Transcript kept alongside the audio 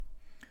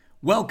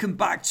Welcome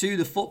back to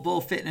the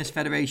Football Fitness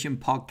Federation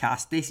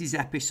podcast. This is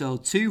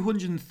episode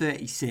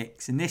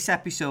 236, and this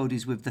episode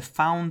is with the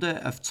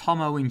founder of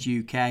Tom Owens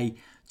UK,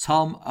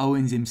 Tom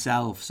Owens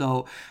himself.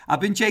 So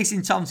I've been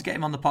chasing Tom to get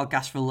him on the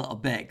podcast for a little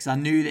bit because I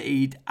knew that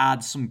he'd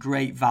add some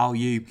great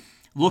value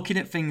looking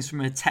at things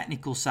from a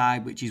technical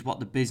side, which is what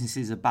the business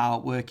is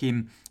about,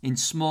 working in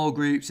small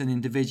groups and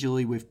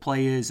individually with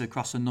players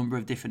across a number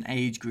of different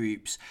age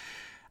groups.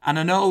 And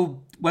I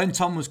know when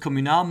Tom was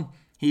coming on,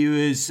 he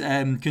was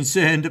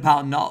concerned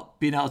about not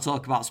being able to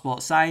talk about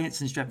sports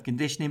science and strength and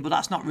conditioning, but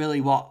that's not really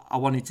what I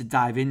wanted to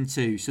dive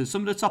into. So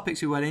some of the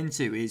topics we went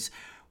into is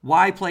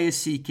why players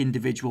seek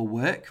individual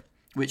work,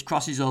 which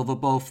crosses over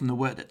both from the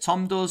work that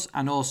Tom does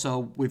and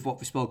also with what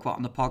we spoke about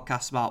on the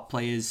podcast about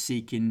players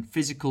seeking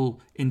physical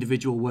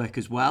individual work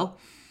as well.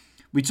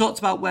 We talked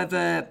about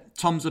whether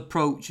Tom's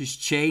approach has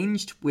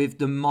changed with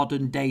the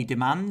modern day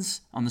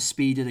demands on the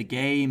speed of the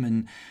game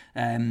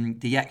and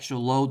the extra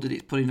load that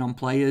it's putting on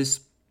players.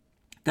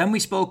 Then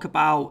we spoke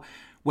about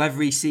whether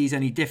he sees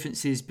any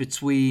differences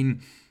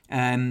between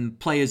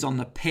players on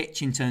the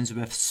pitch in terms of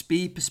a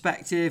speed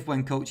perspective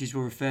when coaches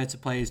will refer to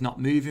players not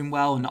moving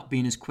well and not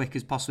being as quick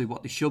as possibly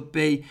what they should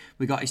be.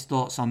 We got his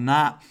thoughts on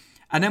that.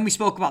 And then we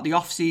spoke about the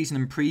off-season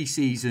and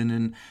pre-season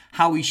and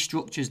how he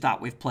structures that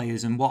with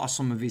players and what are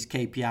some of his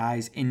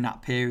KPIs in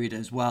that period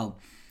as well.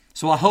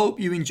 So I hope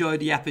you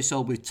enjoyed the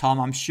episode with Tom.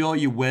 I'm sure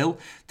you will.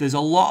 There's a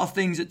lot of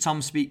things that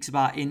Tom speaks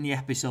about in the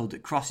episode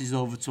that crosses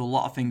over to a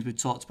lot of things we've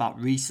talked about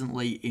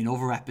recently in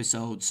other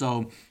episodes.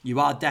 So you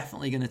are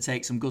definitely going to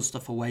take some good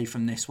stuff away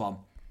from this one.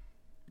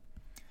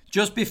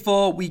 Just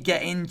before we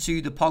get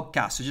into the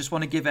podcast, I just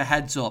want to give a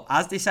heads up.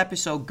 As this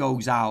episode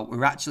goes out,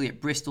 we're actually at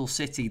Bristol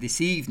City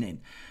this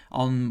evening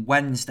on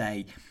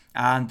Wednesday.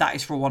 And that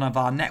is for one of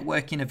our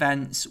networking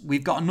events.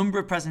 We've got a number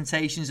of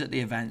presentations at the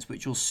events,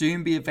 which will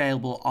soon be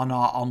available on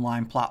our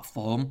online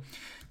platform.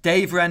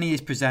 Dave Rennie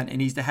is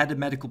presenting. He's the head of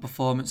medical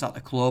performance at the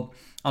club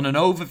on an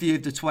overview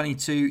of the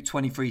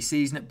 22-23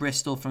 season at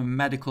Bristol from a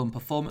medical and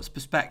performance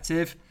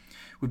perspective.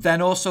 We've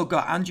then also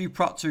got Andrew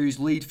Proctor, who's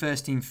lead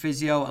first team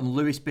physio, and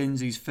Lewis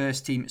Binns, who's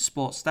first team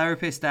sports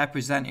therapist. They're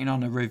presenting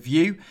on a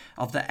review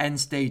of the end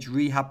stage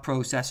rehab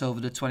process over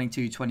the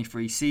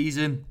 22-23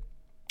 season.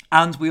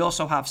 And we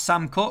also have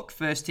Sam Cook,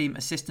 first team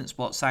assistant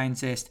sports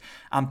scientist,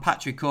 and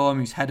Patrick Orme,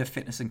 who's head of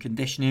fitness and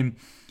conditioning.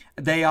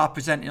 They are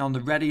presenting on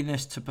the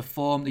readiness to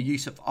perform the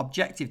use of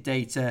objective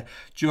data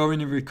during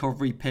the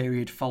recovery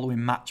period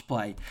following match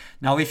play.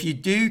 Now, if you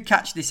do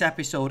catch this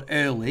episode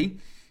early,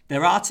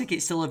 there are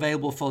tickets still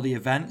available for the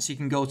event, so you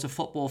can go to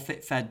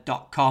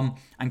footballfitfed.com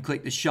and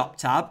click the shop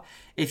tab.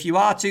 If you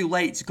are too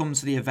late to come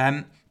to the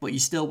event, but you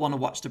still want to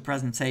watch the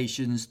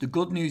presentations, the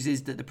good news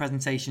is that the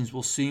presentations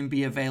will soon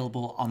be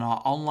available on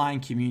our online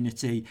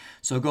community.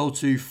 So go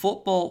to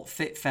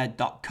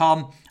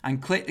footballfitfed.com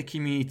and click the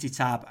community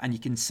tab and you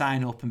can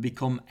sign up and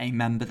become a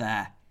member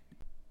there.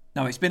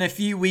 Now, it's been a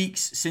few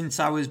weeks since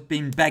I was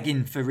been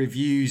begging for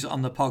reviews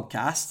on the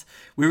podcast.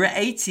 We're at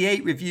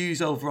 88 reviews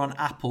over on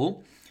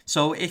Apple.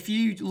 So if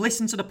you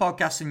listen to the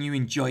podcast and you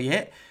enjoy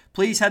it,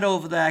 please head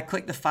over there,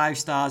 click the 5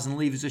 stars and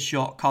leave us a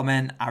short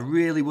comment. I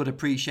really would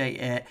appreciate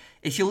it.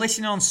 If you're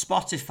listening on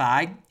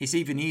Spotify, it's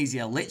even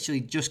easier.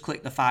 Literally just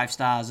click the 5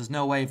 stars. There's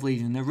no way of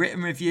leaving a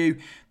written review,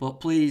 but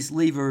please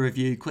leave a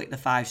review, click the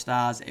 5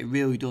 stars. It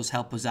really does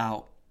help us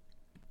out.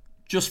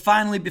 Just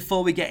finally,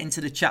 before we get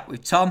into the chat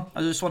with Tom,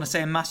 I just want to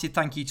say a massive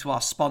thank you to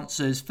our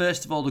sponsors.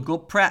 First of all, The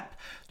Good Prep.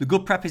 The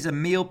Good Prep is a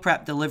meal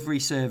prep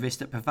delivery service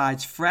that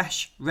provides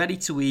fresh,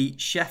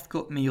 ready-to-eat,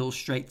 chef-cooked meals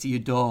straight to your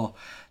door.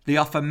 They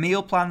offer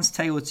meal plans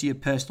tailored to your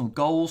personal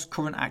goals,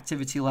 current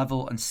activity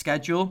level and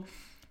schedule.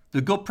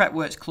 The Good Prep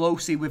works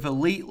closely with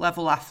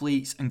elite-level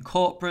athletes and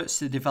corporates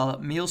to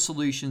develop meal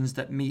solutions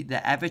that meet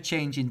the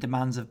ever-changing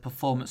demands of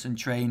performance and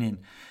training.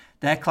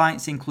 Their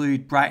clients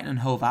include Brighton and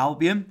Hove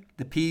Albion,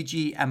 the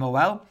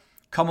PGMOL,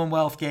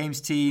 Commonwealth Games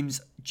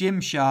teams,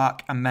 Gymshark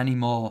and many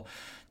more.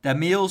 Their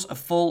meals are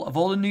full of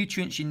all the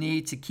nutrients you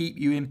need to keep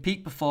you in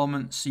peak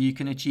performance so you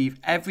can achieve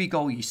every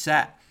goal you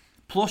set.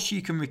 Plus,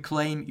 you can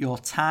reclaim your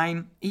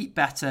time, eat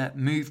better,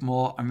 move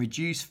more, and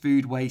reduce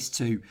food waste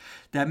too.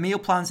 Their meal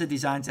plans are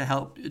designed to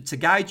help to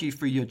guide you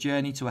through your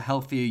journey to a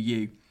healthier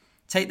you.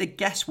 Take the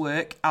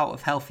guesswork out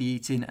of healthy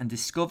eating and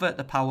discover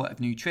the power of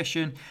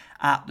nutrition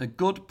at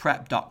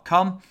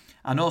thegoodprep.com.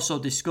 And also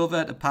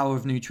discover the power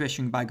of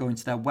nutrition by going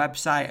to their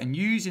website and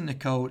using the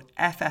code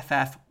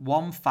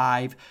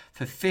FFF15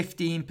 for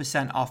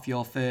 15% off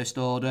your first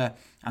order.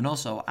 And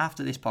also,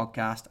 after this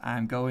podcast,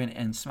 I'm going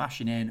and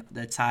smashing in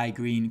the Thai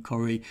green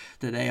curry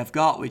that they have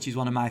got, which is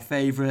one of my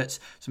favourites.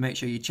 So make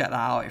sure you check that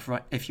out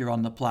if you're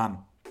on the plan.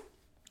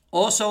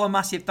 Also, a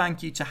massive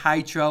thank you to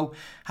Hydro.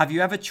 Have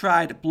you ever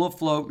tried blood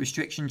flow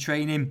restriction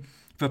training?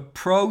 For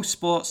pro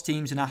sports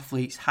teams and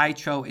athletes,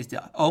 Hydro is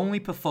the only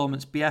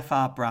performance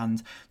BFR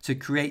brand to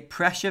create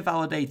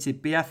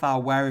pressure-validated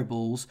BFR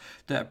wearables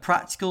that are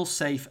practical,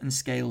 safe and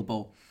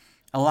scalable,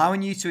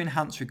 allowing you to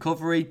enhance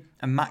recovery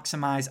and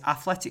maximize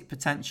athletic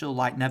potential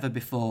like never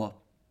before.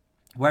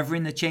 Whether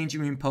in the changing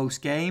room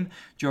post-game,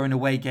 during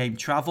away game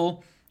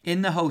travel,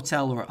 In the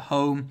hotel or at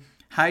home,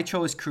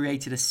 Hydro has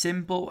created a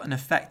simple and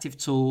effective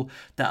tool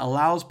that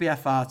allows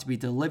BFR to be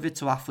delivered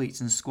to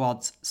athletes and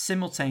squads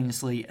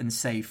simultaneously and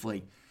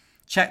safely.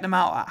 Check them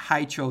out at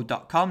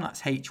hytro.com,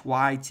 that's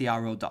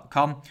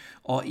hytro.com,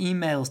 or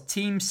email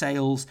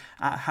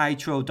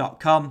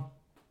teamsales@hytro.com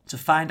to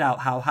find out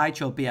how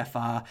Hydro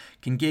BFR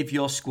can give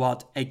your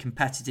squad a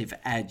competitive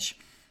edge.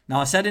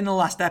 Now, I said in the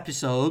last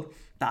episode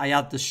that I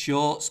had the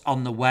shorts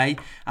on the way.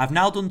 I've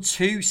now done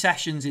 2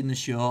 sessions in the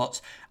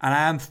shorts and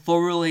I am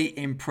thoroughly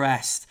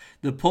impressed.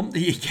 The pump that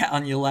you get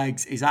on your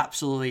legs is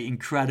absolutely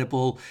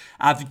incredible.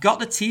 I've got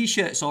the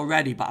t-shirts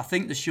already, but I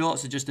think the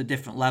shorts are just a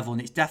different level, and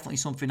it's definitely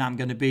something I'm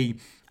going to be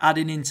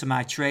adding into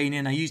my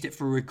training. I used it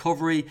for a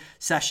recovery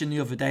session the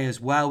other day as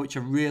well, which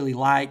I really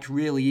like.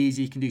 Really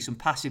easy. You can do some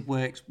passive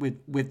work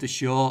with the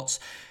shorts.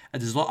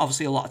 There's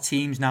obviously a lot of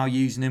teams now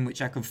using them,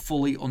 which I can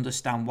fully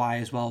understand why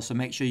as well. So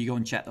make sure you go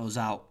and check those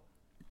out.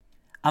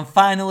 And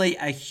finally,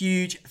 a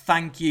huge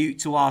thank you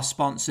to our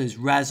sponsors,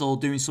 Rezzil,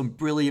 doing some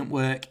brilliant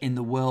work in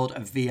the world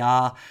of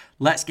VR.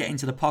 Let's get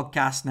into the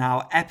podcast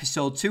now,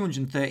 episode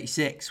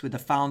 236 with the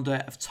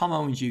founder of Tom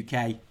Owens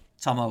UK,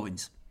 Tom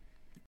Owens.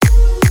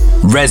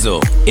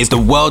 Rezzil is the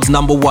world's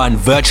 #1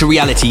 virtual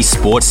reality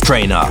sports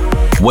trainer.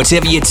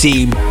 Whatever your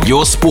team,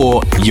 your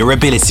sport, your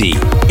ability,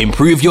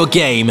 improve your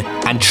game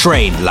and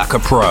train like a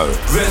pro.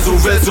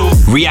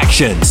 Rezzil.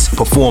 Reactions,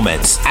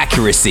 performance,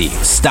 accuracy,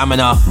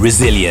 stamina,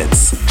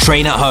 resilience.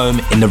 Train at home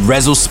in the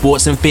Rezzil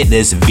Sports and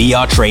Fitness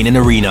VR training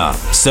arena.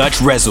 Search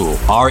Rezzil,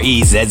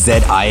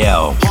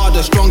 Rezzil.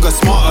 Harder, stronger,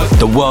 smarter.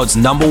 The world's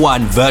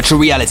 #1 virtual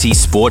reality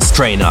sports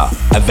trainer.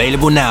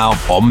 Available now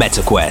on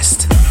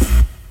MetaQuest.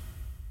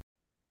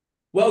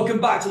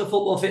 Welcome back to the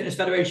Football Fitness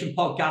Federation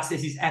podcast.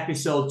 This is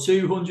episode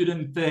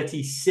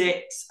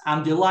 236.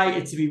 I'm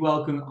delighted to be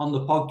welcomed on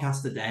the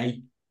podcast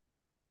today,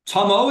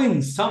 Tom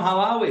Owens. Tom,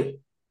 how are we?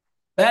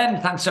 Ben,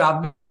 thanks for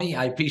having me.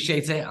 I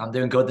appreciate it. I'm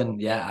doing good,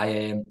 and yeah, I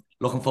am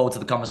looking forward to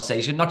the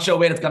conversation. Not sure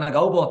where it's going to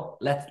go, but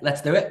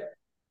let's do it.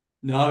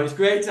 No, it's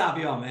great to have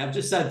you on, mate. I've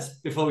just said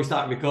before we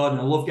start recording,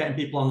 I love getting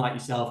people on like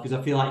yourself because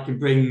I feel like you can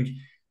bring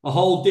a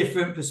whole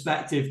different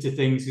perspective to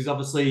things. Because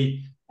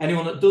obviously,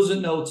 anyone that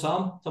doesn't know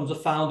Tom's the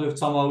founder of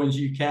Tom Owens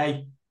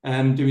UK,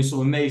 doing some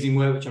amazing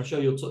work, which I'm sure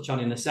you'll touch on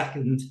in a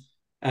second.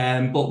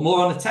 But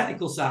more on the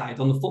technical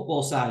side, on the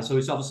football side. So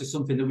it's obviously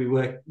something that we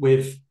work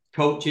with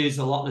coaches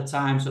a lot of the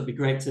time. So it'd be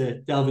great to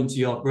delve into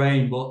your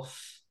brain. But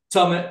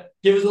Tom,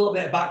 give us a little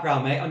bit of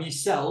background, mate, on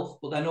yourself,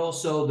 but then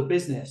also the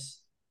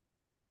business.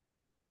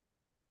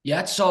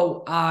 Yeah,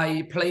 so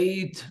I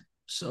played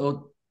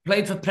for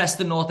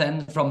Preston North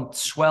End from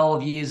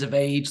 12 years of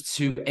age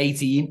to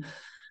 18.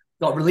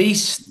 Got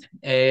released,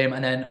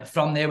 and then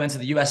from there went to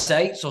the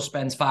USA. So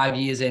spent 5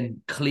 years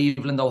in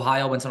Cleveland,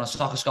 Ohio. Went on a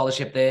soccer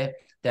scholarship there.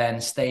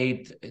 Then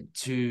stayed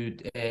to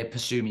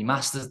pursue my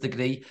master's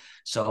degree.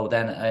 So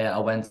then I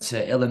went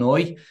to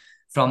Illinois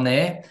from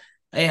there.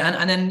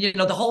 And then,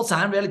 the whole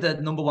time, really, the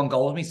 #1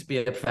 goal was me to be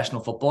a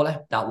professional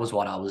footballer. That was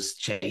what I was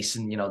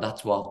chasing.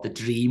 That's what the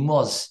dream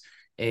was.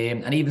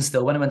 And even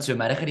still, when I went to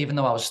America, even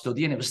though I was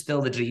studying, it was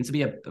still the dream to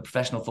be a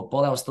professional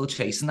footballer. I was still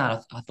chasing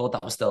that. I thought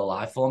that was still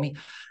alive for me.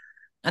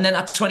 And then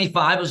at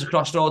 25, it was a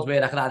crossroads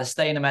where I could either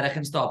stay in America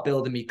and start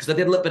building me, because I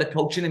did a little bit of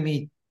coaching in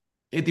me.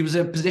 There was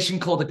a position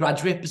called the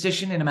graduate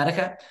position in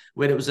America,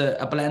 where it was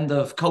a blend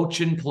of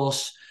coaching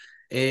plus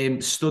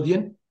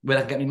studying, where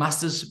I could get my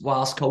master's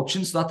whilst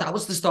coaching. So that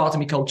was the start of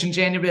my coaching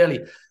journey,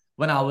 really,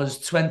 when I was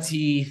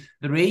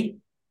 23,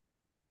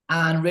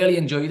 and really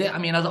enjoyed it. I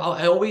mean,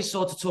 I always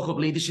sort of took up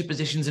leadership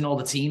positions in all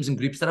the teams and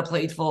groups that I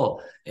played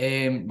for,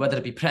 whether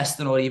it be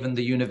Preston or even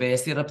the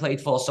university that I played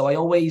for. So I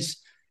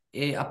always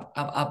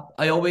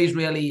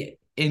really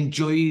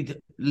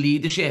enjoyed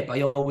leadership.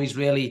 I always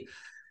really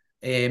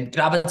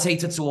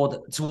gravitated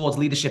towards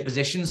leadership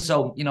positions.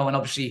 So, and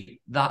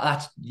obviously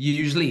that's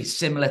usually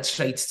similar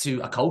traits to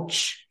a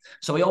coach.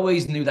 So I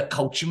always knew that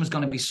coaching was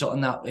going to be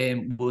something that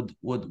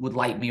would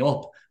light me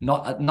up.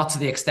 Not to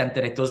the extent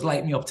that it does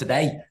light me up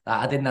today.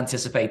 I didn't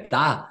anticipate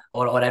that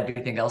or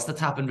everything else that's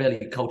happened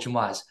really coaching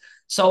wise.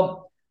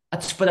 So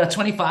at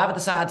 25, I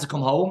decided to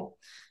come home.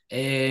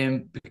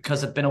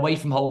 Because I'd been away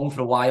from home for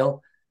a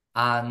while,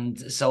 and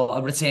so I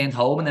returned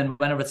home. And then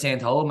when I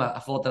returned home, I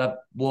thought that I'd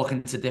walk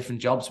into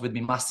different jobs with my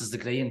master's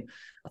degree, and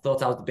I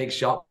thought I was the big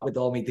shot with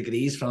all my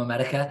degrees from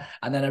America.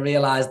 And then I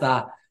realised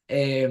that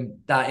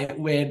it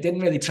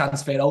didn't really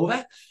transfer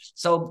over,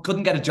 so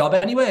couldn't get a job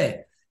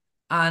anywhere,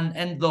 and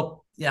ended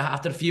up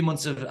after a few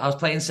months I was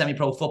playing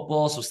semi-pro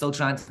football, so still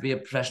trying to be a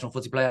professional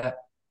footy player,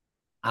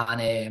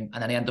 and then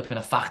I ended up in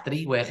a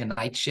factory working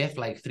night shift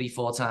like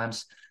 3-4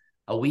 times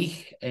a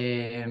week,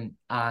 and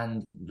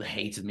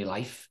hated my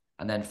life.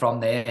 And then from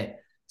there,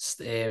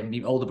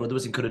 my older brother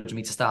was encouraging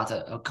me to start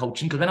a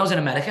coaching, because when I was in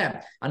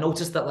America, I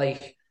noticed that when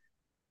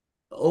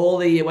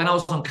I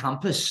was on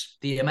campus,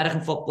 the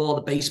American football,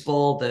 the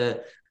baseball,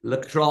 the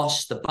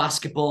lacrosse, the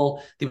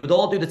basketball, they would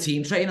all do the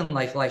team training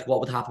like what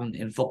would happen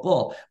in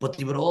football, but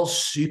they were all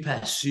super,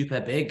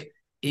 super big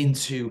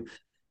into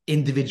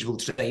individual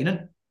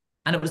training.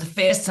 And it was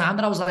the first time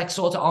that I was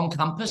sort of on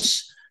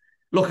campus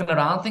looking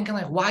around thinking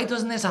like, why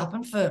doesn't this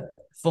happen for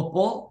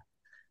football?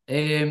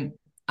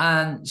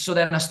 And so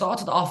then I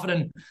started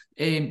offering,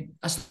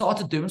 I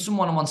started doing some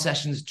one-on-one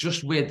sessions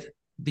just with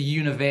the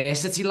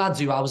university lads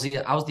who I was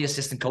the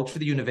assistant coach for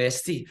the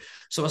university.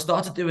 So I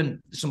started doing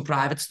some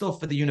private stuff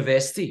for the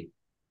university.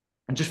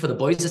 And just for the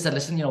boys, I said,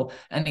 listen,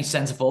 any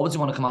centre forwards who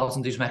want to come out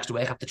and do some extra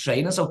work after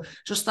training. So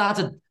just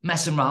started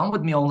messing around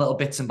with my own little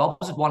bits and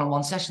bobs of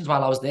one-on-one sessions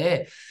while I was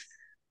there.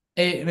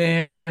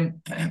 And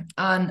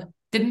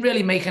didn't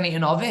really make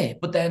anything of it.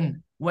 But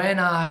then when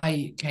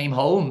I came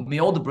home, my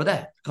older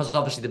brother, because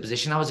obviously the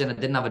position I was in, I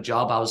didn't have a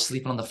job. I was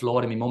sleeping on the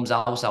floor in my mum's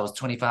house. I was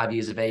 25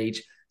 years of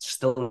age,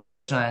 still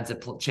trying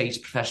to chase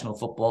professional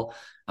football.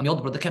 And my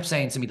older brother kept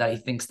saying to me that he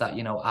thinks that,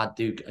 I'd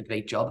do a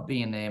great job of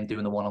being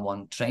doing the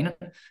one-on-one training.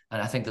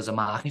 And I think there's a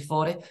market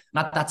for it.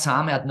 And at that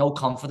time, I had no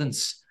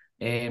confidence,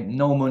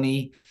 no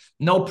money,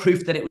 no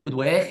proof that it would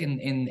work in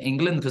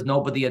England, because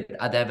nobody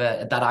had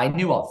ever, that I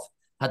knew of,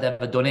 had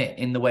ever done it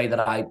in the way that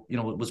I,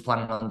 was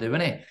planning on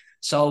doing it.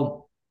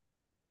 So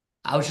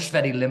I was just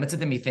very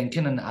limited in me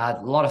thinking, and I had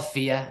a lot of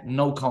fear,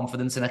 no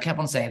confidence. And I kept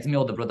on saying to my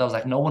older brother, I was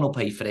like, no one will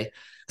pay for it.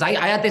 Because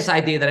I had this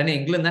idea that in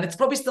England, and it's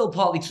probably still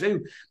partly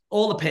true,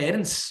 all the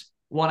parents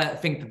want to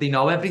think that they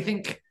know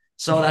everything,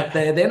 so that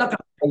they're not going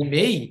to pay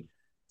me.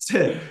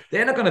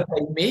 They're not going to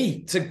pay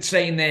me to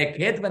train their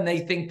kid when they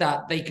think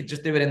that they could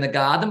just do it in the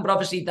garden. But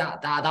obviously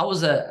that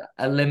was a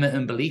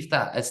limiting belief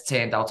that has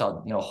turned out,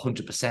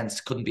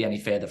 100% couldn't be any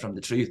further from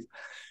the truth.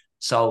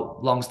 So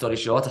long story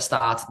short, I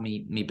started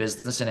me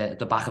business at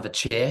the back of a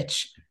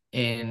church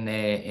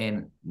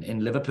in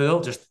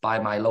Liverpool, just by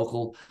my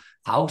local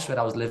house where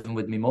I was living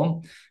with my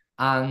mum.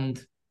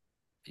 And,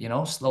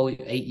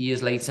 slowly 8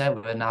 years later,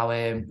 we're now,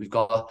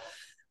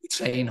 we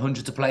train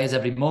hundreds of players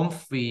every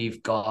month.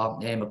 We've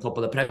got a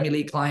couple of Premier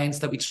League clients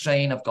that we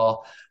train. I've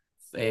got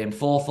 4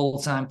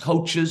 full-time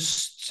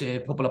coaches, a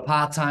couple of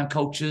part-time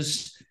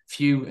coaches, a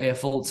few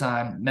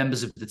full-time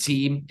members of the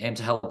team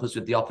to help us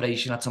with the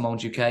operation at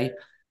Owens UK.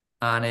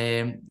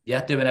 And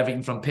doing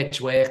everything from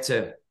pitch work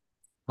to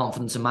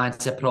confidence and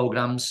mindset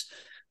programs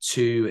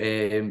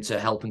to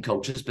helping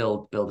coaches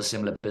build a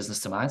similar business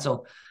to mine.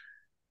 So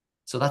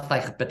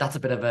that's a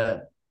bit of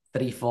a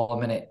 3-4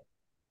 minute.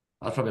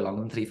 That's probably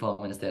longer than 3-4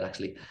 minutes there,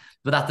 actually.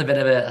 But that's a bit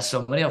of a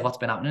summary of what's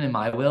been happening in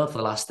my world for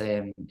the last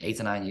 8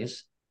 to 9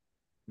 years.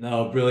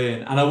 No,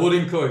 brilliant. And I would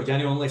encourage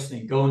anyone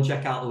listening, go and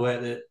check out the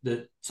work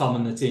that Tom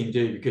and the team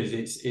do, because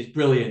it's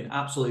brilliant,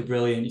 absolutely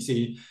brilliant. You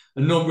see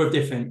a number of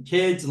different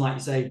kids and, like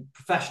you say,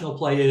 professional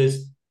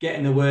players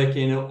getting the work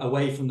in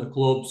away from the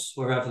clubs,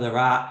 wherever they're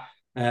at,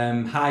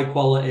 high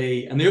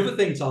quality. And the other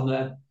thing, Tom,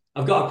 that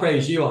I've got to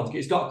praise you on,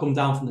 it's got to come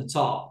down from the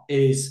top,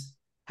 is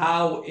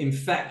how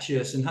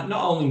infectious and not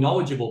only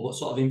knowledgeable, but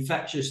sort of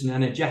infectious and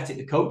energetic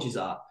the coaches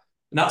are.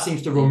 And that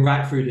seems to run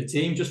right through the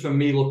team, just from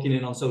me looking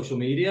in on social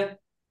media.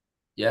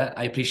 Yeah,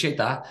 I appreciate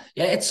that.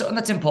 Yeah, it's something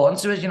that's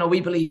important to us. We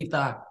believe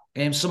that.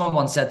 Someone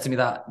once said to me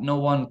that no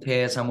one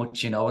cares how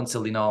much you know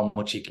until they know how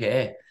much you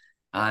care.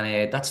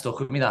 And that stuck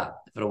with me that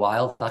for a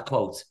while, that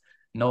quote.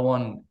 No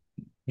one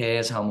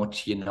cares how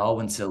much you know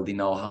until they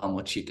know how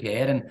much you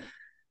care. And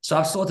so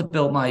I've sort of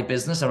built my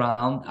business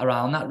around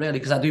that, really,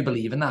 because I do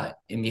believe in that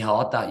in my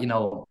heart, that,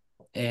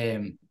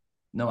 and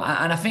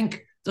I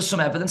think there's some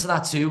evidence of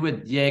that too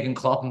with Jurgen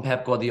Klopp and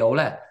Pep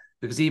Guardiola.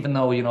 Because even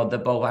though, they're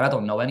both, I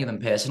don't know any of them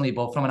personally,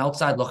 but from an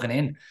outside looking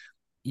in,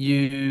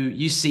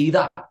 you see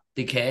that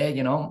they care,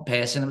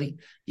 personally.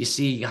 You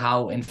see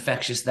how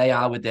infectious they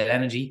are with their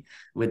energy,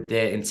 with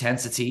their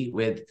intensity,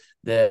 with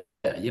the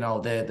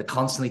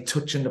constantly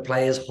touching the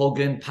players,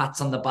 hugging,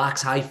 pats on the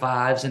backs, high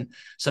fives. And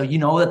so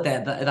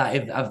that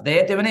if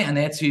they're doing it, and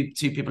they're two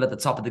people at the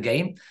top of the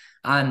game.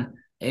 And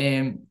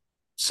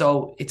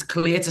so it's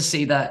clear to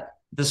see that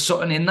there's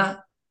something in that.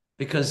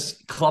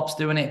 Because Klopp's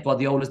doing it,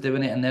 Guardiola's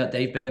doing it, and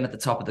they've been at the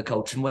top of the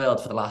coaching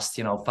world for the last,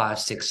 5,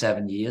 6,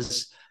 7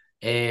 years.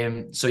 We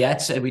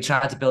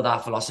try to build our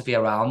philosophy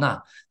around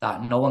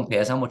that no one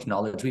cares how much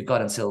knowledge we've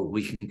got until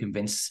we can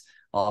convince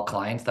our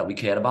clients that we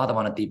care about them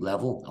on a deep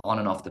level, on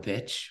and off the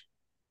pitch.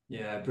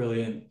 Yeah,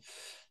 brilliant.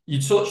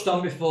 You touched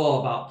on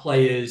before about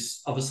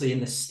players. Obviously, in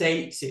the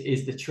States, it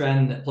is the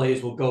trend that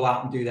players will go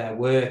out and do their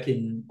work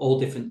in all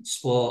different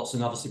sports,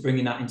 and obviously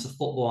bringing that into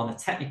football on a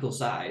technical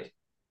side.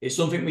 It's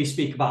something we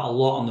speak about a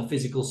lot on the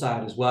physical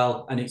side as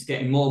well. And it's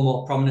getting more and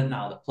more prominent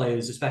now that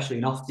players, especially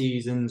in off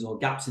seasons or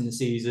gaps in the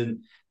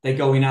season, they're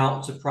going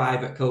out to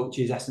private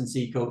coaches,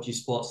 S&C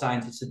coaches, sports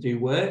scientists to do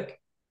work.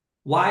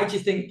 Why do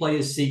you think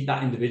players seek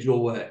that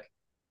individual work?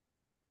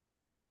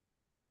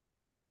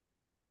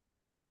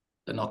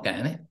 They're not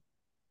getting it.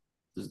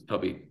 This is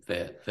probably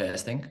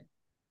first thing.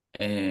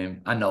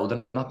 I know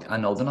they're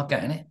not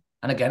getting it.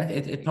 And again,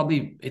 it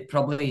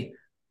probably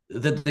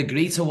the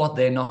degree to what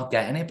they're not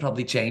getting, it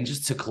probably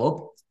changes to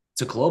club.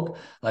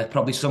 Like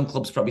probably some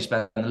clubs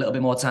spend a little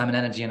bit more time and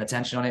energy and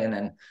attention on it, and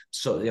then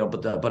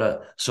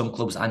but some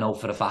clubs, I know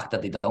for a fact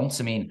that they don't.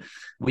 I mean,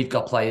 we've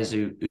got players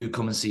who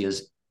come and see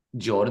us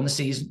during the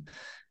season,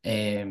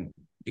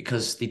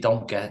 because they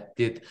don't get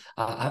it.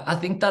 I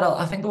think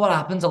what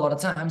happens a lot of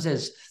times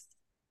is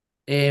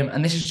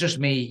And this is just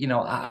me, you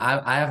know,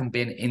 I haven't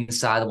been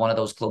inside one of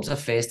those clubs at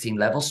first team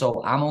level.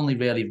 So I'm only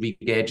really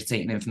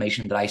regurgitating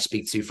information that I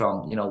speak to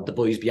from, you know, the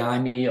boys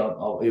behind me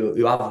or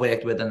who I've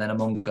worked with, and then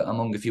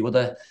among a few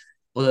other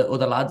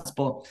lads.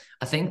 But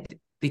I think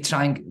they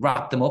try and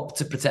wrap them up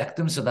to protect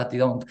them so that they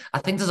don't. I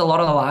think there's a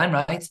lot on the line,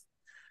 right?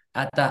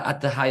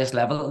 At the highest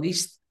level, at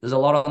least. There's a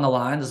lot on the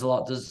line.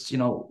 There's, you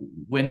know,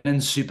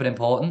 winning super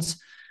important.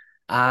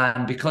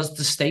 And because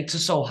the stakes are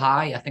so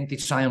high, I think they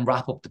try and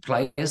wrap up the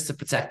players to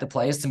protect the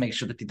players, to make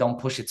sure that they don't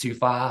push it too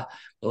far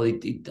or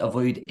they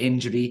avoid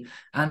injury.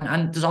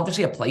 And there's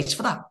obviously a place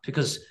for that,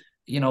 because,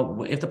 you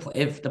know, if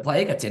the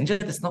player gets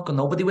injured, it's not good.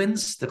 Nobody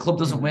wins. The club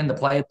doesn't win. The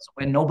player doesn't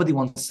win. Nobody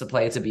wants the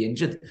player to be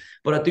injured.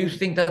 But I do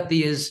think that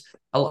there is,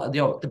 you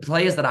know, the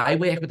players that I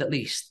work with, at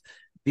least,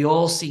 they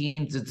all seem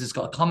to, there's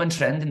got a common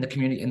trend in the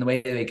community, in the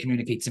way they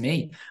communicate to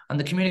me. And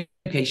the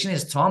communication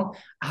is, Tom,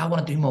 I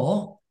want to do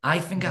more. I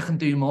think I can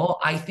do more.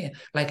 I think,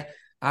 like,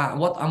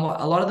 what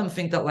a lot of them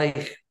think that,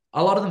 like,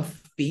 a lot of them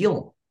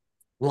feel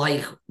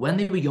like when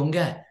they were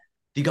younger,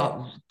 they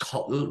got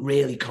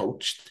really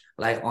coached,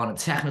 like, on a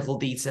technical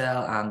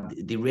detail, and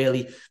they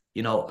really,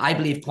 you know, I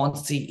believe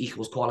quantity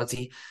equals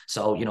quality.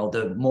 So, you know,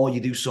 the more you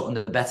do something,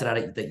 the better at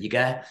it that you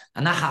get.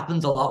 And that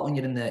happens a lot when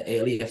you're in the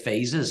earlier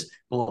phases.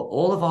 But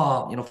all of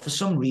our, you know, for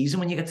some reason,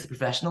 when you get to the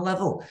professional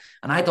level,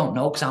 and I don't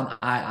know, because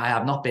I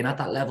have not been at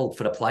that level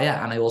for a player.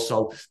 And I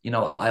also, you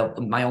know,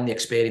 my only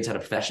experience at a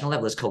professional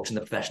level is coaching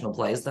the professional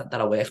players that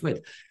I work with.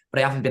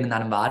 But I haven't been in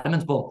that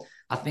environment. But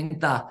I think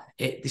that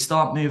they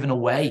start moving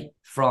away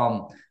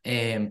from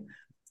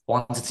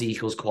quantity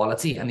equals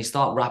quality, and they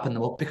start wrapping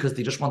them up because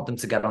they just want them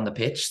to get on the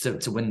pitch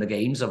to win the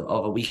games of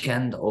a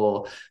weekend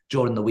or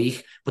during the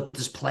week. But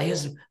there's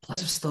players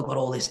have still got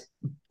all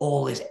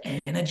this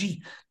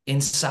energy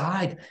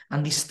inside,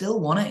 and they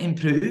still want to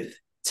improve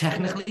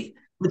technically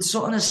with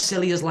something as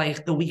silly as,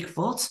 like, the weak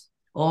foot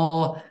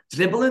or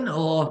dribbling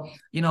or,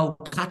 you know,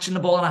 catching the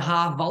ball on a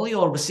half volley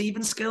or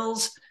receiving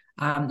skills.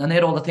 And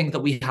they're all the things that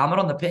we hammer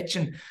on the pitch.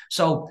 And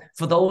so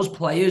for those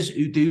players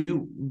who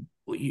do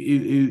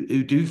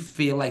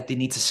feel like they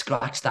need to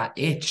scratch that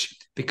itch,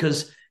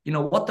 because, you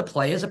know, what the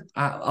players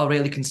are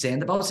really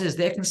concerned about is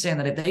they're concerned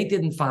that if they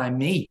didn't find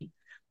me,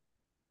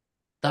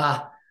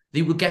 that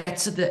they would get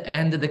to the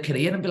end of the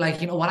career and be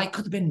like, you know what, I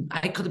could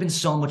have been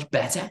so much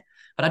better,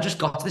 but I just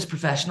got to this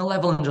professional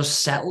level and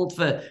just settled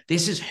for,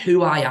 this is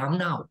who I am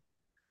now.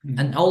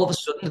 And all of a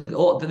sudden,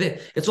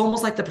 it's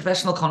almost like the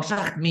professional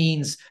contract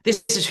means,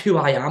 this is who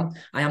I am.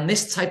 I am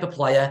this type of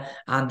player,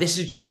 and this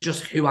is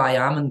just who I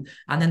am.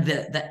 And then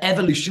the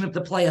evolution of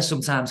the player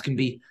sometimes can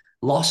be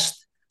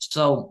lost.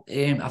 So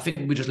I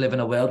think we just live in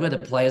a world where the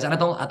players, and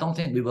I don't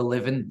think we will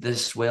live in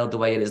this world the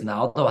way it is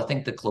now, though. I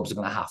think the clubs are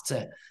going to have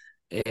to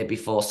be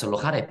forced to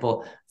look at it. But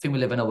I think we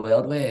live in a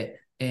world where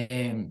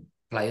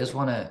players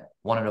want to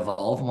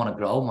evolve and want to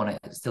grow and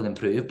want to still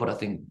improve. But I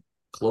think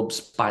clubs,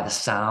 by the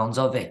sounds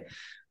of it,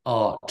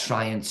 are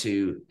trying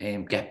to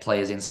get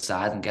players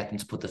inside and get them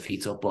to put their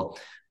feet up. But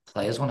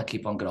players want to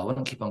keep on growing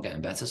and keep on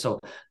getting better.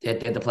 So they're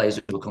the players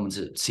who are coming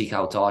to seek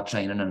out our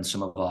training and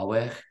some of our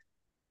work.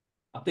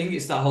 I think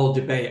it's that whole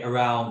debate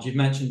around, you've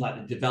mentioned, like,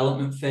 the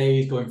development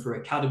phase, going through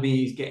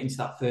academies, getting to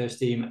that first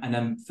team, and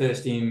then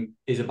first team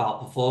is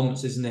about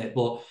performance, isn't it?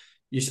 But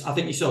I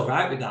think you're so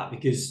right with that,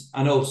 because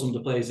I know some of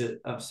the players that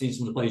I've seen,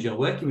 some of the players you're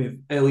working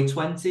with, early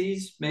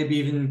 20s, maybe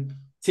even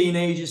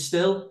teenagers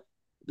still.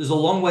 There's a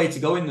long way to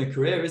go in the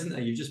career, isn't there?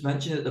 You just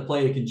mentioned that the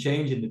player can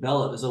change and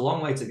develop. There's a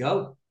long way to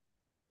go.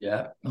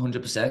 Yeah,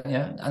 100%.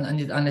 Yeah,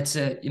 and it's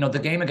you know, the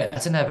game again,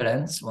 it never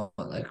ends. Well,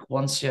 like,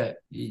 once you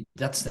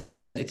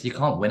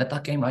can't win at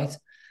that game, right?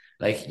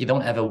 Like, you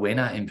don't ever win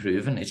at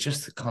improving. It's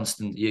just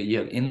constant.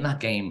 You're in that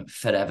game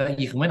forever.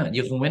 You can win it.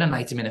 You can win a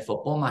 90-minute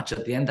football match.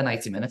 At the end of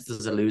 90 minutes,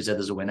 there's a loser,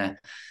 there's a winner,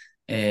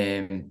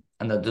 and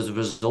there's a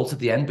result at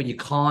the end. But you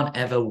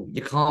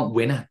can't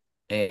win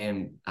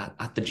it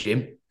at the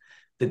gym.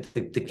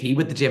 The key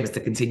with the gym is to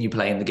continue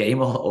playing the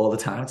game all the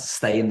time, to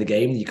stay in the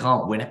game. You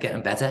can't win at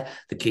getting better.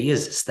 The key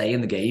is stay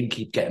in the game,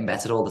 keep getting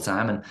better all the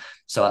time. And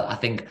so I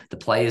think the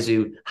players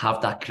who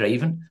have that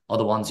craving are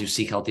the ones who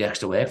seek out the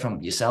extra work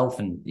from yourself,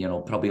 and, you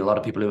know, probably a lot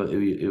of people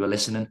who are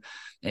listening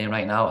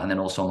right now, and then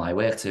also my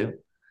work too.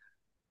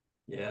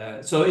 Yeah.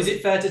 So is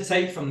it fair to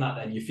take from that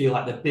then, you feel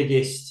like the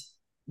biggest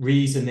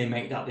reason they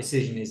make that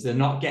decision is they're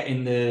not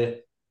getting the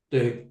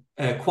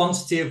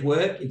quantity of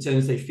work, in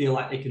terms they feel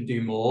like they can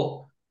do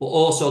more, but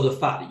also the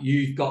fact that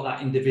you've got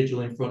that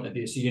individual in front of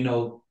you. So, you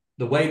know,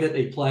 the way that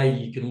they play,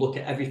 you can look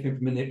at everything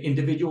from an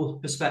individual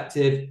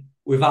perspective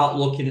without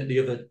looking at the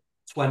other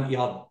 20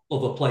 odd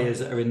other players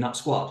that are in that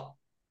squad.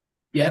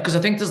 Yeah, because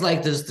I think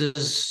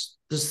there's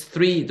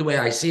three, the way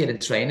I see it in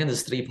training,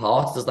 there's three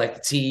parts. There's, like,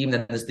 the team,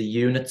 then there's the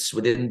units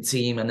within the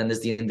team, and then there's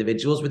the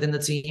individuals within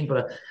the team.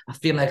 But I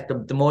feel like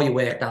the more you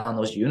work down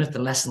those units, the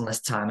less and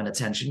less time and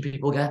attention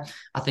people get.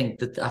 I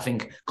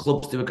think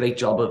clubs do a great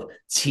job of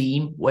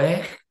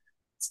teamwork.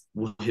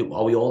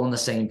 Are we all on the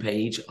same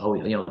page? Are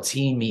we, you know,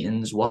 team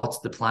meetings? What's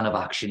the plan of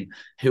action?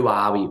 Who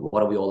are we?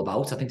 What are we all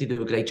about? I think they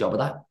do a great job of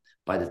that.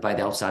 by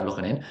the outside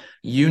looking in.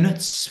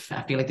 Units,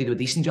 I feel like they do a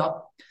decent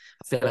job.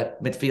 I feel like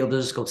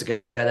midfielders go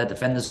together,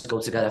 defenders go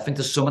together. I think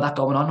there's some of that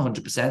going on,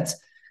 100%.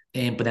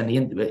 But then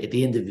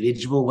the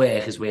individual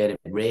work is where it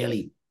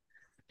really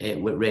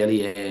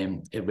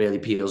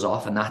peels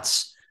off, and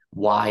that's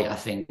why I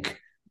think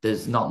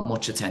there's not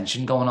much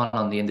attention going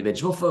on the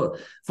individual for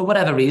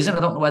whatever reason. I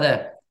don't know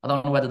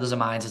whether there's a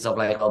mindset of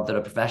like, oh, they're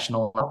a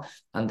professional now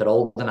and they're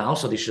older now,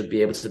 so they should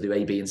be able to do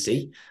A, B, and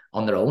C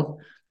on their own.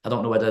 I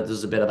don't know whether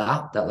there's a bit of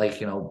that like,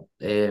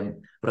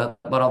 but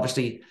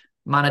obviously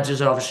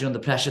managers are obviously under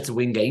pressure to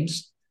win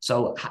games.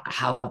 So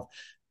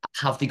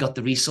have they got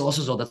the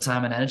resources or the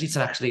time and energy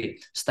to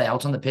actually stay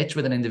out on the pitch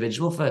with an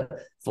individual for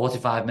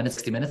 45 minutes,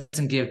 60 minutes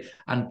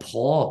and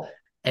pour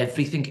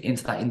everything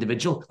into that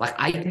individual? Like,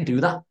 I can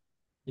do that.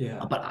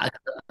 Yeah. But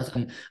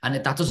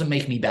that doesn't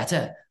make me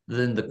better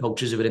than the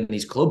coaches who are in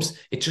these clubs.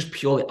 It's just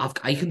purely,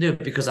 I can do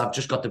it because I've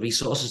just got the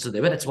resources to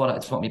do it. It's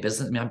what my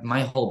business,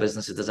 my whole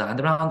business is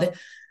designed around it.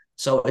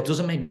 So it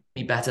doesn't make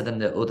me better than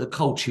the other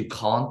coach who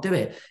can't do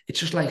it. It's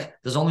just like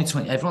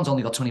everyone's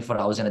only got 24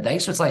 hours in a day.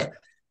 So it's like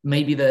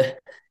maybe the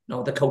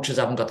coaches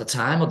haven't got the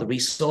time or the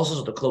resources,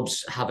 or the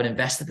clubs haven't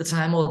invested the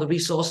time or the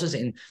resources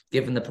in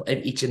giving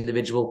each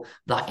individual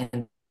that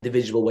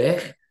individual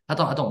work. I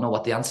don't know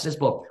what the answer is,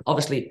 but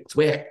obviously it's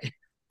work.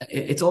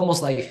 It's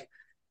almost like,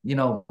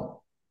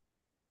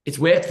 it's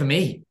worked for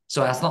me.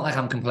 So it's not like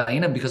I'm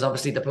complaining, because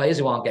obviously the players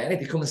who aren't getting it,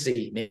 they come and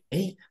see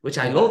me, which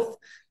I love.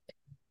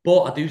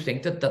 But I do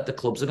think that the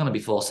clubs are going to be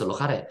forced to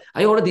look at it.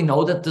 I already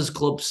know that there's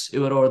clubs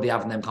who are already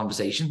having them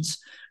conversations,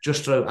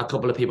 just through a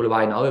couple of people who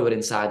I know who are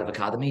inside of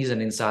academies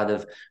and inside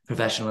of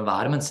professional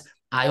environments.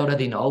 I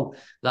already know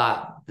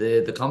that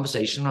the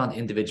conversation around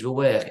individual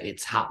work,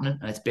 it's happening,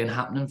 and it's been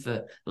happening for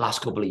the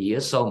last couple of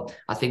years. So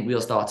I think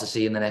we'll start to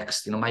see in the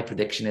next, my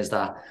prediction is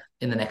that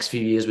in the next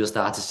few years, we'll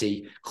start to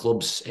see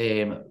clubs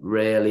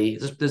really,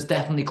 there's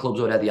definitely clubs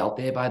already out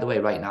there, by the way,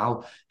 right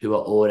now, who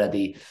are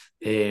already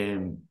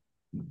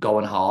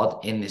going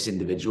hard in this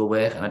individual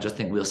work. And I just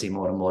think we'll see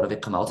more and more of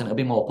it come out, and it'll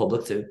be more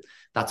public too.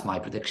 That's my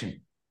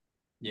prediction.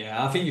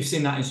 Yeah, I think you've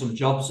seen that in some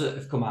jobs that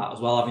have come out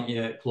as well, haven't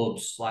you?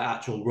 Clubs, like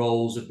actual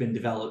roles have been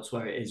developed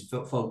where it is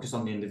focused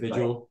on the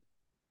individual. Right.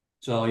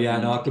 So yeah,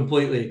 no, I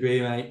completely agree,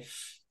 mate.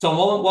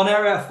 Tom, one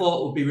area I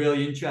thought would be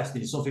really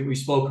interesting is something we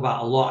spoke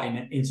about a lot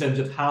in terms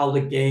of how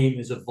the game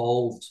has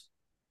evolved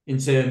in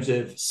terms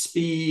of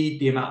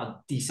speed, the amount of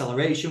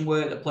deceleration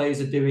work that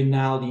players are doing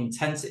now, the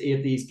intensity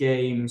of these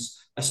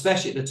games,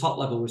 especially at the top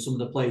level with some of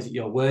the players that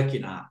you're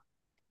working at.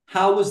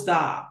 How was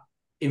that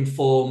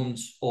informed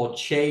or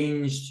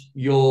changed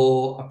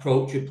your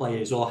approach with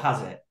players, or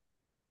has it?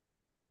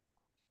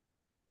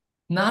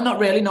 No, not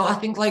really. No, I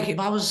think like if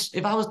I was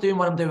doing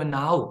what I'm doing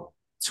now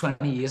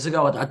 20 years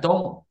ago, I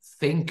don't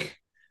think,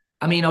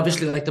 I mean,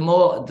 obviously, like the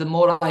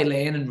more I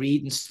learn and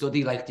read and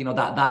study, like,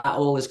 that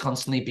all is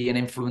constantly being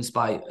influenced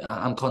by,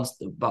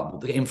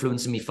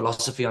 influencing me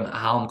philosophy on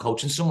how I'm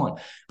coaching someone.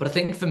 But I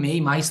think for me,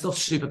 my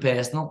stuff's super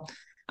personal.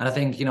 And I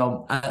think,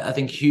 I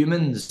think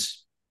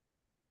humans,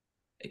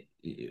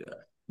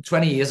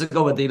 20 years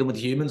ago, we're dealing with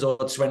humans, or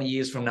 20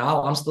 years from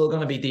now, I'm still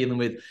going to be dealing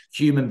with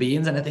human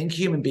beings. And I think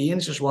human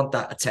beings just want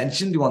that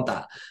attention. They want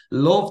that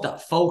love,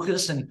 that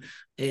focus. And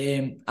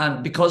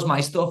because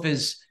my stuff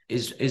is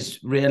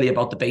really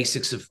about the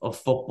basics of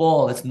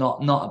football, it's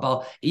not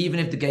about, even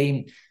if the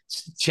game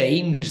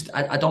changed,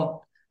 I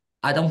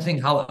don't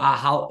think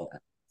how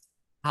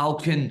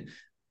can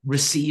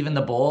receiving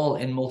the ball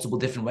in multiple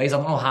different ways. I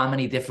don't know how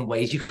many different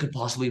ways you could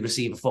possibly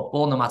receive a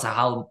football, no matter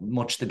how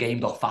much the game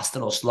got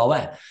faster or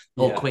slower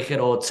or quicker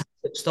or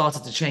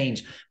started to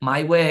change.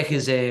 My work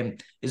is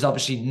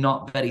obviously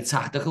not very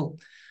tactical.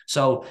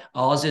 So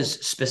ours is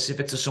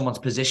specific to someone's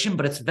position,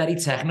 but it's very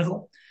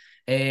technical.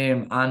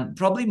 And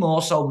probably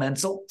more so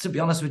mental, to be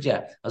honest with you,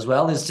 as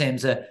well, in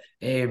terms of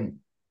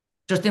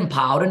just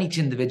empowering each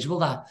individual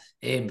that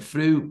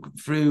through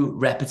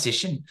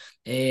repetition,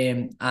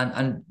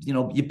 and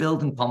you're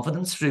building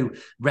confidence through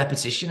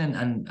repetition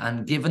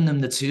and giving them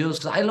the tools.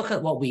 Because I look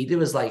at what we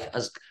do as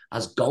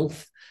as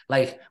golf.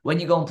 Like when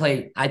you go and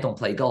play, I don't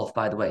play golf,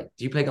 by the way.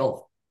 Do you play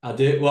golf? I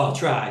do. Well, I'll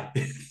try.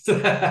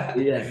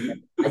 Yeah,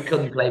 I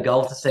couldn't play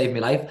golf to save my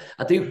life.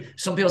 I do.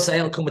 Some people say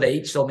it'll come with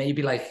age, so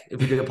maybe like if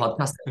we do a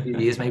podcast in a few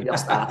years, maybe I'll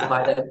start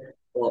by then.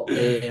 But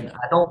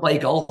I don't play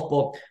golf.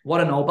 But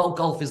what I know about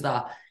golf is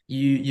that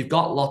you've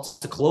got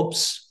lots of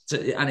clubs,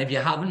 and if you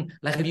haven't,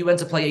 like if you went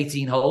to play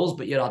 18 holes,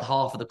 but you're at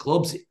half of the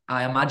clubs,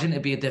 I imagine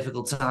it'd be a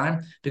difficult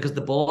time because the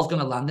ball's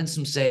going to land in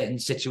some certain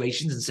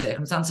situations and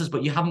circumstances,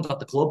 but you haven't got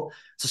the club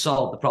to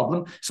solve the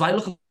problem. So I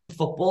look at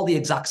football the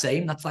exact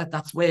same.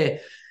 That's where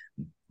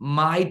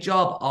my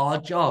job, our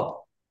job,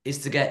 is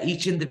to get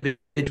each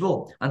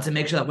individual and to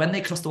make sure that when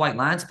they cross the white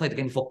line to play the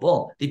game of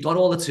football, they've got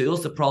all the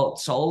tools to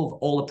solve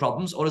all the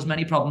problems, or as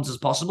many problems as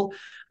possible.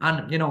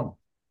 And,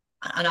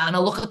 and I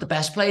look at the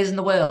best players in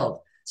the world.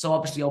 So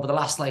obviously over the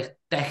last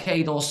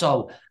decade or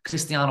so,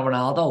 Cristiano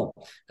Ronaldo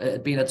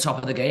being at the top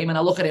of the game. And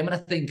I look at him and I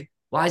think,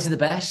 why is he the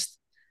best?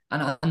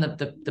 And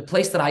the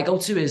place that I go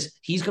to is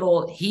he's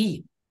got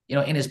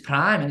in his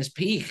prime, in his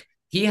peak,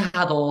 He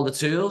had all the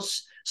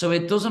tools. So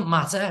it doesn't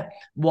matter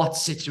what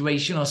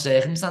situation or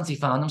circumstance he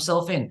found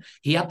himself in.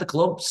 He had the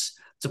clubs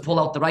to pull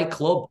out the right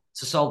club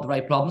to solve the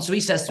right problem. So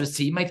he says to his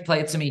teammates, play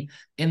it to me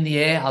in the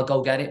air, I'll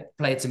go get it.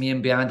 Play it to me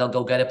in behind, I'll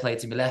go get it. Play it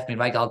to me left, me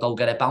right, I'll go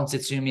get it. Bounce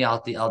it to me,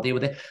 I'll deal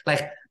with it.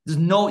 Like,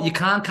 you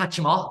can't catch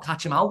him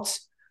out.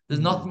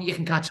 There's nothing you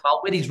can catch him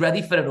out with. He's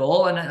ready for it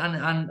all,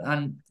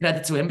 and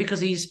credit to him because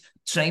he's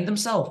trained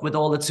himself with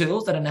all the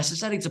tools that are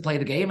necessary to play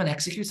the game and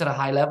execute at a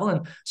high level.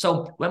 And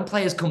so when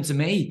players come to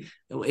me,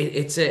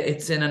 it's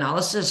an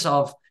analysis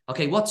of,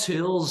 okay, what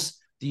tools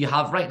do you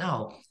have right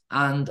now,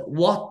 and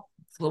what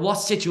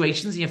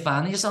situations are you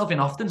finding yourself in,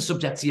 often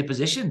subject to your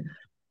position.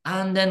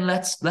 And then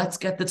let's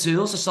get the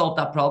tools to solve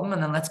that problem,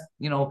 and then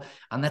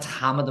let's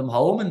hammer them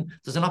home. And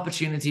there's an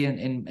opportunity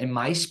in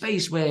my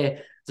space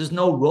where there's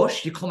no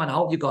rush. You're coming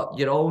out, you got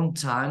your own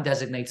time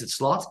designated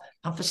slot,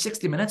 and for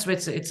 60 minutes,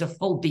 it's a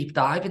full deep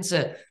dive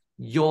into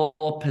your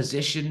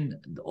position,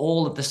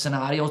 all of the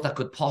scenarios that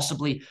could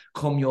possibly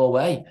come your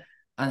way,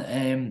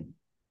 and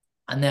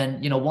then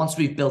once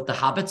we've built the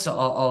habits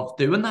of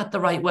doing that the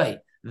right way,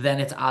 then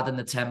it's adding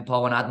the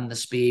tempo and adding the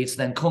speed. So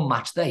then come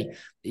match day,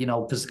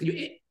 because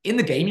in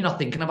the game, you're not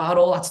thinking about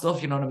all that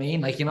stuff. You know what I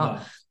mean? Like,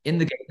 in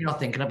the game, you're not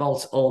thinking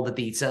about all the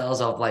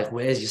details of like,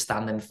 where's your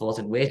standing foot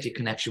and where's your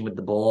connection with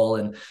the ball,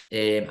 and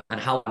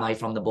how am I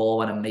from the ball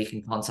when I'm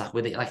making contact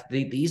with it? Like,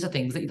 these are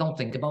things that you don't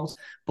think about.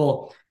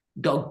 But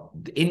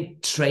in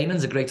training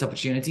is a great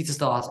opportunity to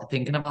start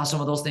thinking about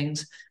some of those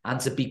things and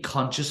to be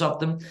conscious of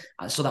them,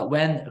 so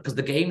that because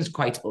the game is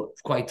quite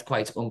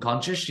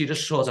unconscious, you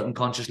just sort of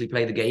unconsciously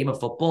play the game of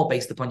football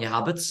based upon your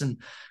habits.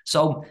 And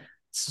so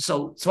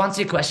to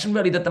answer your question,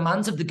 really, the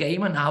demands of the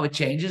game and how it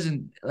changes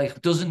and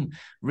like doesn't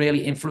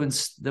really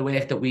influence the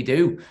work that we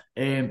do,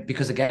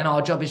 because again,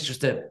 our job is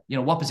just to,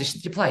 what position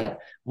do you play,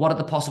 what are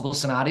the possible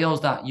scenarios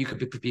that you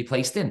could be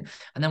placed in,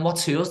 and then what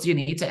tools do you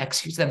need to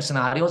execute them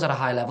scenarios at a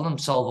high level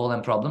and solve all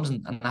them problems,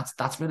 and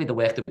that's really the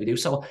work that we do.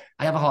 So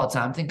I have a hard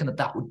time thinking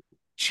that would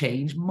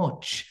change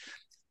much.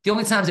 The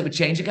only times it would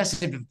change, I guess,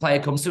 if a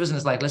player comes to us and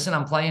is like, listen,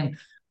 I'm playing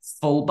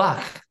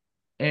fullback,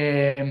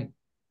 and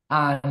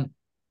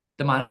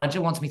the manager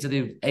wants me to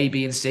do A,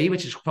 B, and C,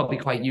 which is probably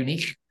quite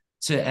unique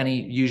to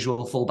any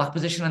usual fullback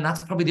position, and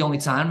that's probably the only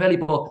time, really.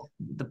 But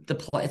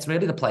it's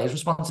really the player's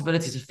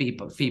responsibility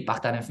to feed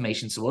back that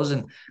information to us,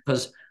 and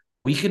because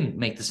we can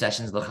make the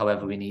sessions look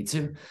however we need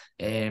to.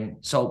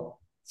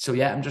 So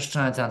yeah, I'm just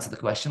trying to answer the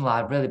question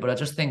live, really. But I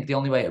just think the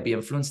only way it would be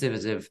influenced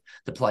is if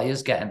the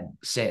player's getting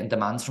certain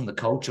demands from the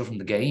coach or from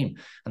the game,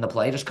 and the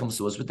player just comes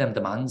to us with them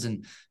demands.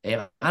 And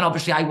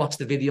obviously, I watch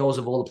the videos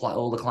of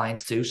all the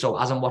clients too. So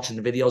as I'm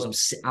watching the videos,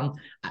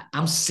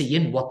 I'm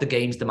seeing what the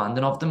game's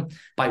demanding of them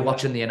by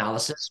watching the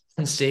analysis,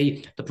 and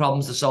see the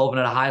problems they're solving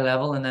at a high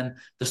level, and then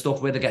the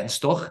stuff where they're getting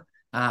stuck,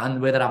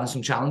 and where they're having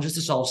some challenges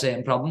to solve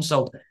certain problems.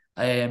 So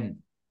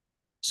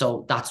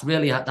that's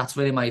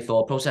really my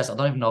thought process. I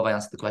don't even know if I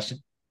answered the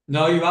question.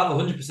 No, you have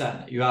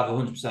 100%. You have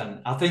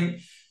 100%. I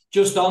think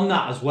just on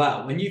that as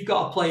well, when you've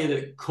got a player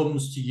that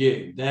comes to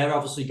you, they're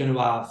obviously going to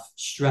have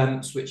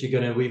strengths, which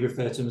we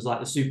refer to them as like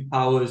the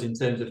superpowers in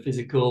terms of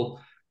physical,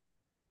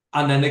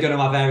 and then they're going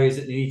to have areas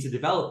that they need to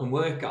develop and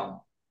work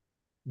on.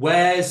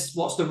 What's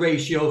the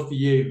ratio for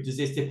you? Does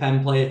this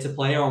depend player to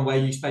player on where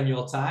you spend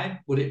your time?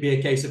 Would it be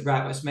a case of,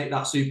 right, let's make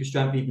that super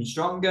strength even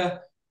stronger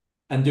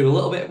and do a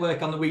little bit of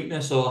work on the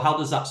weakness, or how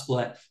does that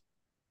split?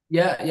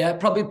 Yeah,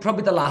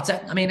 probably the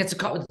latter. I mean,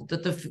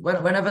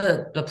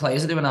 whenever the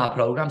players are doing our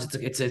programs,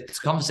 it's a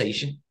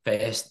conversation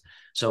first.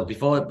 So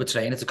before we're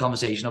training, it's a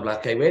conversation of like,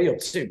 okay, where are you up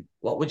to?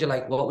 What would you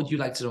like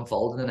to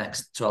unfold in the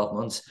next 12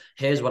 months?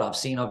 Here's what I've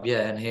seen of you,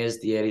 and here's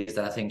the areas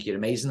that I think you're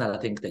amazing, that I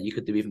think that you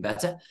could do even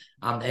better.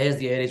 And here's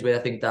the areas where I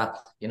think that,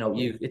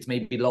 it's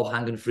maybe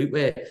low-hanging fruit,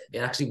 where it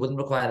actually wouldn't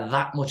require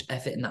that much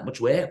effort and that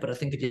much work. But I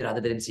think if you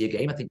added it into your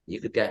game, I think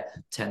you could get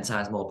 10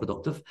 times more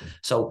productive.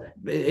 So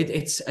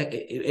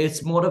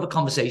it's more of a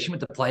conversation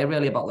with the player,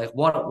 really, about like,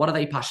 what are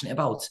they passionate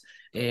about?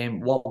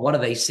 What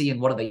are they seeing?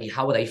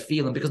 How are they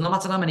feeling? Because no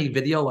matter how many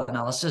video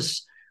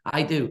analysis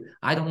I do,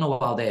 I don't know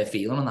how they're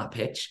feeling on that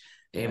pitch.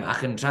 I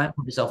can try and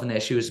put myself in their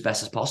shoes as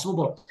best as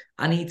possible,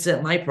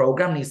 but my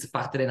program needs to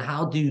factor in,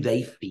 how do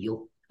they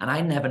feel? And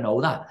I never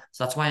know that.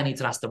 So that's why I need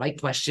to ask the right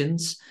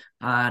questions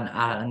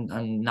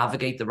and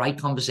navigate the right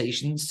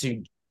conversations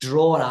to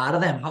draw it out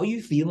of them. How are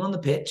you feeling on the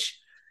pitch?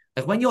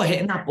 Like when you're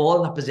hitting that ball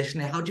in that position,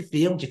 how do you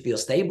feel? Do you feel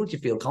stable? Do you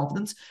feel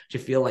confident? Do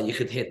you feel like you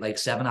could hit like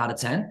 7 out of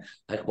 10?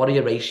 Like, what are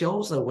your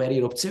ratios? Like, where are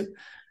you up to?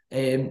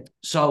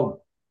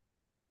 So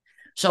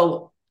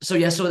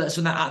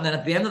that, and then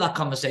at the end of that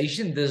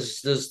conversation,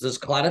 there's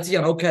clarity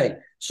on, okay,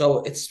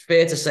 so it's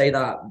fair to say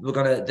that we're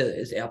gonna,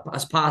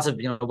 as part of,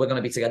 we're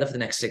gonna be together for the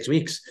next 6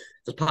 weeks.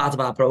 As part of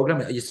our program,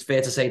 it's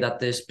fair to say that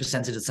this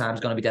percentage of time is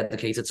going to be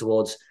dedicated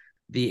towards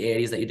the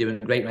areas that you're doing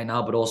great right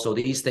now, but also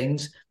these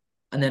things,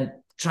 and then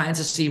trying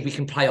to see if we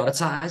can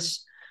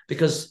prioritize,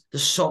 because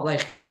there's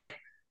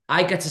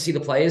I get to see the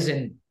players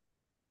in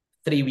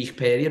 3-week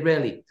period,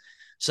 really.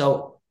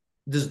 So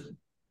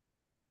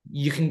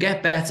you can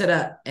get better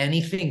at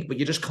anything, but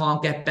you just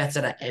can't get better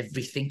at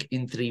everything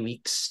in 3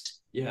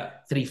 weeks. Yeah.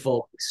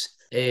 3-4 weeks.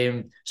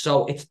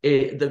 So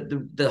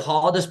the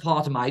hardest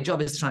part of my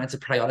job is trying to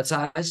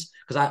prioritize,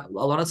 because a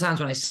lot of times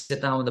when I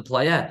sit down with the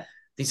player,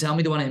 they tell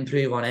me they want to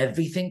improve on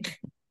everything,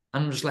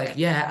 and I'm just like,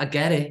 yeah, I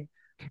get it,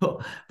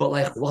 but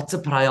like, what's a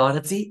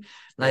priority?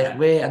 Like,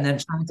 where? And then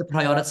trying to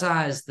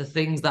prioritize the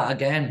things that,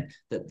 again,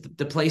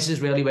 the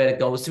places really where it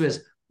goes to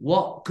is,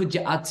 what could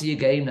you add to your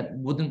game that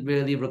wouldn't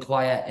really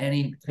require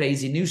any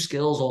crazy new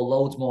skills or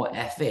loads more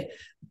effort,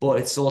 but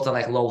it's sort of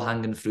like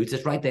low-hanging fruit.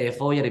 It's right there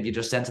for you if you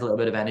just sent a little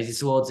bit of energy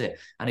towards it.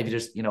 And if you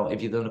just,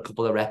 if you've done a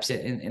couple of reps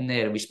in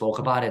there and we spoke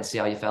about it and see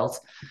how you felt.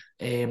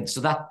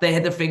 So that they're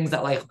the things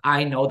that, like,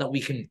 I know that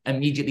we can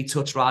immediately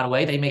touch right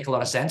away. They make a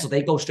lot of sense. So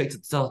they go straight to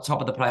the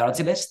top of the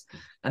priority list.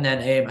 And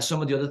then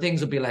some of the other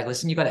things will be like,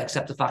 listen, you got to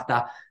accept the fact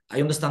that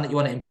I understand that you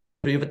want to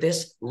improve at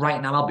this.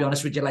 Right now, I'll be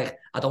honest with you, like,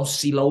 I don't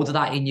see loads of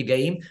that in your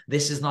game.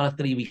 This is not a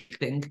 3-week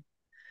thing.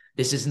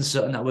 This isn't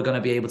something that we're going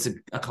to be able to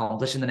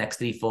accomplish in the next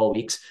 3-4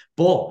 weeks.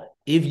 But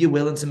if you're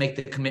willing to make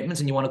the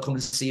commitments and you want to come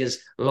and see us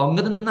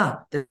longer than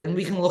that, then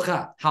we can look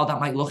at how that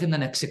might look in the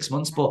next 6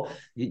 months. But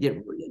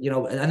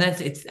and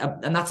then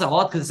and that's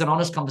hard because it's an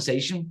honest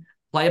conversation.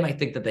 Player might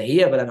think that they're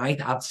here, but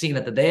I've seen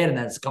that they're there, and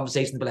then it's a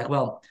conversation to be like,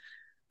 well,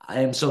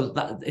 so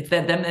that it's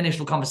them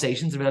initial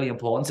conversations are really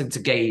important to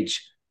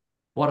gauge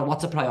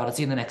what's a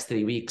priority in the next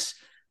 3 weeks,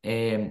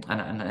 and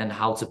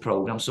how to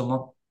program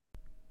someone.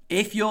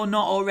 If you're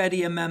not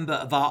already a member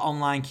of our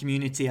online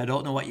community, I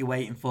don't know what you're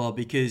waiting for,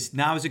 because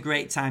now is a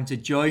great time to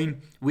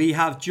join. We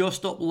have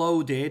just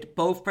uploaded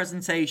both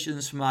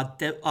presentations from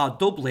our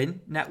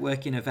Dublin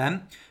networking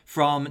event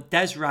from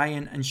Des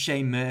Ryan and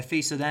Shane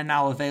Murphy. So they're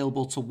now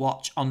available to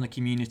watch on the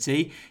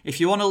community.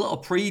 If you want a little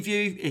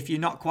preview, if you're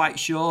not quite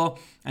sure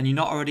and you're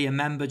not already a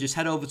member, just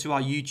head over to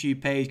our YouTube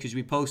page, because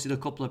we posted a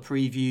couple of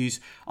previews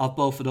of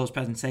both of those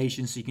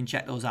presentations, so you can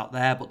check those out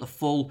there. But the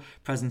full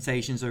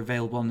presentations are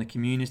available on the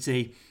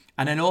community.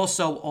 And then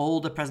also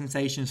all the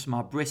presentations from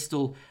our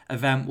Bristol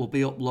event will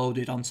be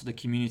uploaded onto the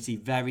community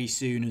very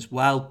soon as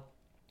well.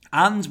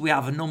 And we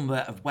have a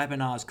number of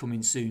webinars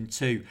coming soon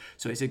too.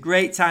 So it's a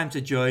great time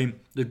to join.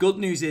 The good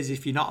news is,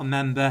 if you're not a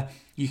member,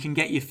 you can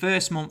get your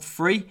first month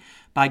free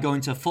by going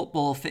to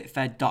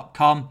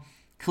footballfitfed.com.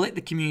 Click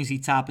the community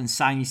tab and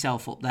sign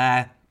yourself up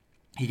there.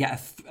 You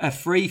get a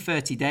free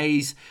 30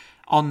 days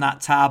on that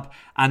tab,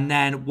 and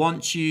then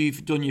once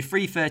you've done your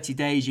free 30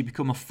 days, you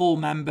become a full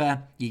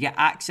member. You get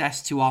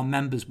access to our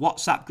members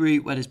WhatsApp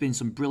group, where there's been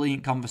some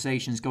brilliant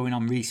conversations going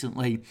on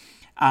recently,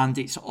 and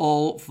it's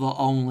all for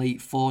only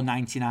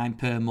 $4.99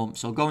 per month.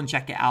 So go and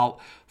check it out,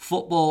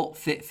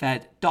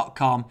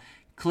 footballfitfed.com.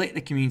 Click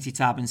the community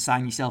tab and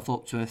sign yourself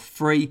up to a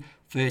free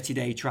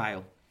 30-day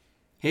trial.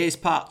 Here's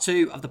part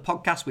 2 of the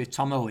podcast with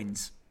Tom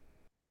Owens.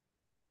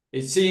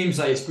 It seems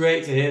like it's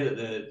great to hear that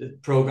the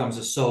programs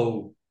are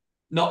so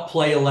not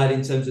player-led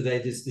in terms of they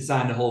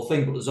design the whole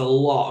thing, but there's a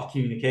lot of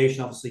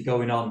communication obviously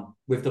going on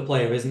with the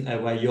player, isn't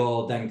there, where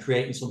you're then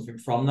creating something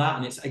from that.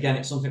 And it's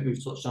something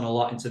we've touched on a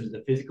lot in terms of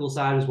the physical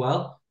side as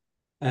well.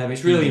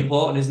 It's really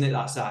important, isn't it,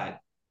 that side?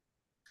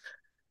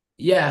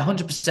 Yeah,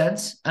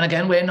 100%. And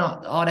again,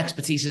 our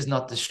expertise is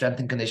not the strength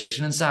and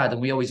conditioning side, and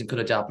we always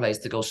encourage our players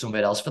to go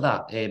somewhere else for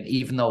that.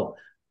 Even though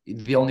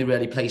the only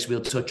really place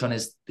we'll touch on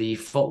is the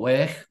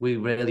footwork. We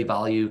really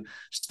value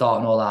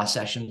starting all our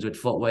sessions with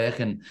footwork,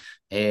 and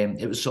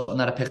it was something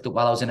that I picked up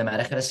while I was in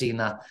America. I seen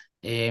that.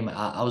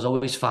 I was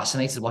always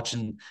fascinated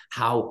watching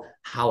how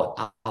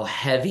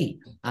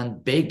heavy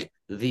and big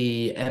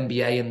the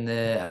NBA and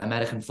the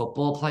American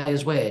football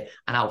players were,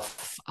 and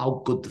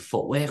how good the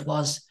footwork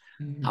was.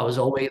 I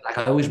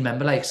always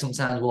remember, like,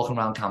 sometimes walking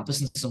around campus,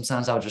 and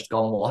sometimes I would just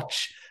go and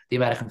watch the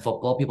American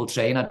football people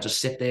train. I'd just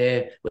sit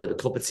there with a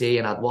cup of tea,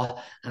 and I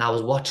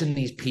was watching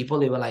these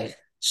people who were like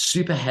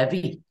super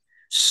heavy,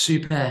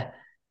 super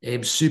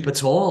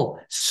tall,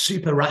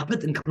 super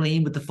rapid and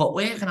clean with the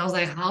footwork, and I was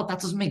like, how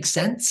that doesn't make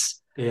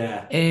sense.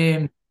 Yeah.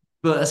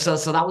 But so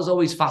that was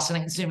always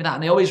fascinating to me, that.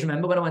 And I always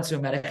remember when I went to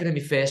America in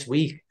my first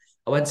week,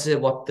 I went to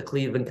watch the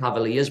Cleveland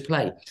Cavaliers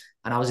play,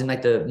 and I was in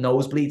like the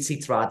nosebleed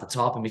seats right at the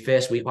top. And my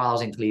first week while I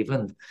was in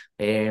Cleveland,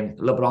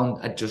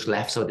 LeBron had just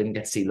left, so I didn't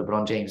get to see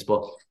LeBron James.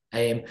 But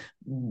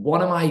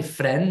one of my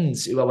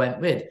friends who I went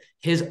with,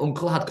 his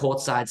uncle had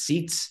courtside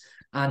seats,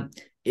 and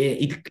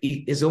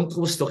his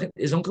uncle was stuck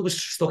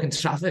in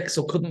traffic,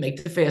 so couldn't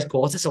make the first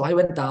quarter. So I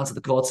went down to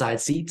the courtside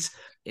seats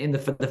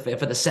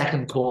for the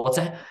second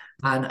quarter,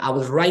 and I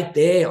was right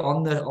there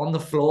on the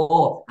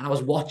floor, and I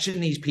was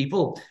watching these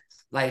people,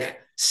 like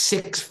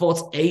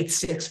 6'8",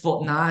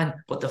 6'9",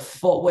 but the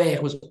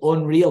footwork was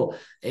unreal.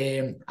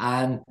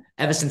 And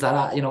ever since that,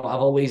 I've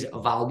always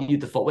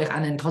valued the footwork.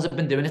 And then because I've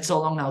been doing it so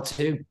long now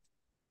too,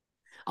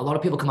 a lot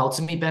of people come out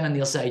to me, Ben, and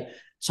they'll say,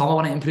 "Tom, I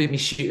want to improve my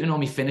shooting or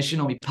my finishing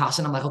or my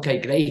passing." I'm like, okay,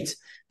 great.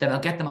 Then I'll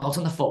get them out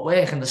on the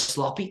footwork and the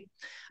sloppy.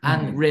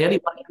 And really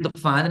what I end up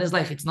finding is,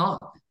 like, it's not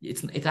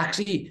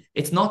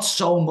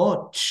so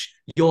much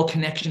your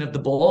connection of the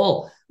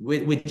ball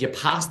with your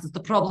pass that's the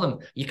problem.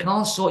 You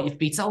can't sort your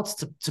feet out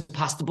to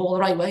pass the ball the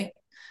right way.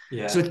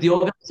 Yeah. So it's the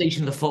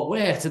organisation of the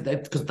footwork,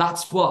 because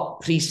that's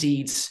what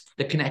precedes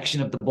the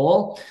connection of the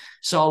ball.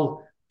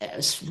 So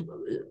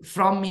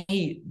from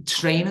me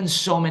training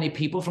so many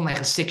people from like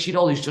a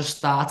 6-year-old who's just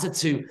started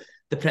to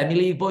the Premier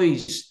League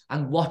boys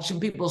and watching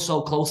people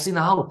so closely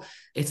now,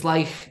 it's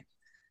like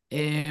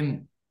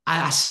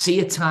I see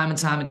it time and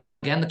time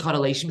again, the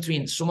correlation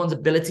between someone's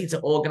ability to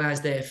organise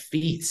their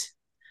feet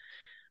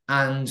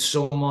and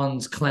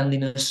someone's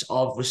cleanliness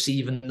of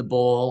receiving the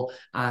ball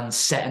and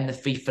setting the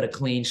feet for a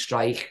clean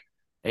strike.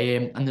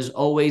 And there's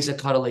always a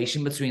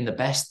correlation between the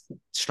best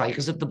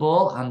strikers of the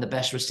ball and the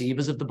best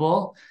receivers of the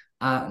ball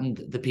and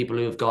the people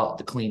who have got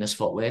the cleanest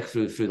footwork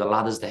through the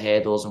ladders, the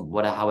hurdles, and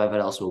whatever, however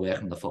else we're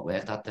working the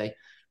footwork that day.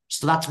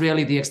 So that's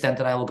really the extent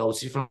that I will go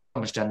to from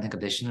a strength and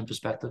conditioning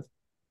perspective.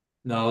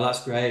 No,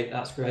 that's great.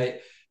 That's great.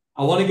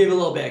 I want to give a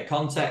little bit of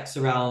context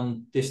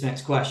around this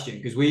next question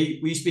because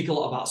we speak a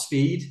lot about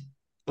speed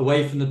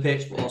away from the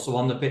pitch, but also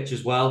on the pitch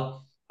as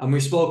well. And we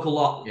spoke a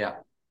lot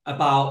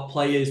about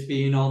players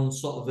being on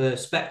sort of a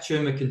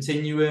spectrum, a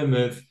continuum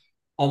of,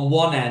 on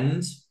one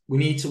end, we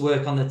need to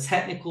work on the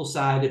technical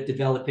side of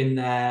developing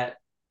their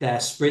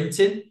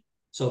sprinting.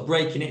 So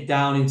breaking it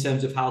down in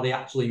terms of how they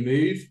actually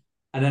move.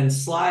 And then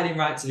sliding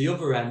right to the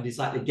other end is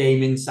like the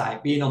game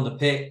insight, being on the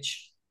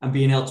pitch and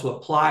being able to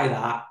apply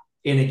that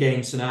in a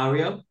game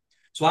scenario.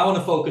 So I want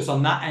to focus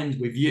on that end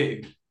with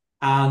you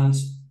and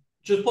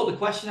just put the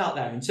question out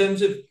there in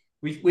terms of,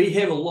 we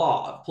hear a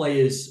lot of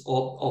players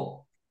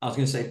or I was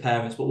going to say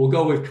parents, but we'll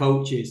go with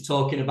coaches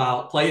talking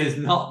about players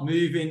not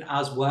moving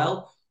as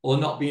well or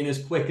not being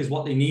as quick as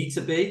what they need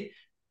to be.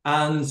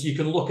 And you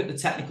can look at the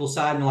technical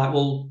side and like,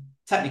 well,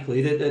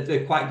 technically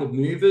they're quite good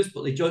movers,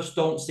 but they just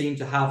don't seem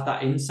to have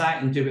that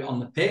insight and do it on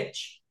the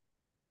pitch.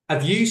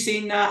 Have you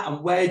seen that?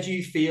 And where do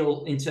you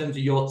feel in terms of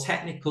your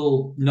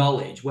technical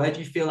knowledge, where do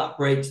you feel that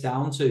breaks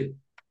down to?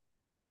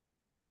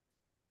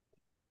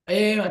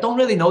 I don't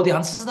really know the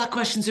answer to that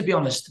question, to be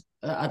honest.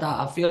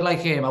 I feel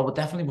like I would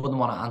definitely wouldn't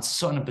want to answer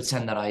something and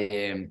pretend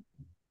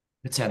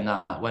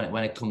that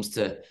when it comes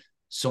to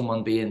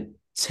someone being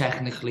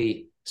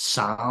technically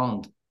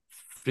sound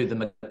through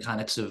the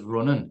mechanics of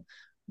running,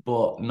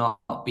 but not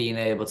being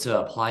able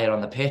to apply it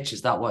on the pitch.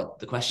 Is that what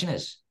the question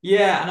is?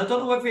 Yeah, and I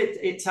don't know whether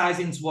it ties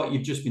into what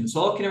you've just been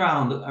talking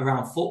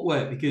around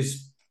footwork,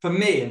 because for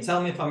me, and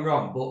tell me if I'm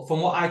wrong, but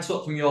from what I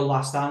took from your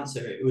last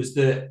answer, it was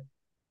that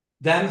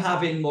them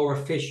having more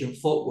efficient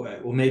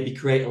footwork will maybe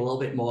create a little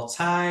bit more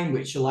time,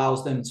 which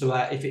allows them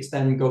to, if it's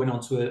then going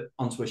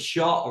onto a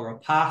shot or a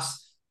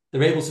pass,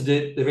 they're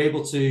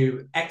able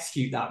to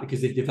execute that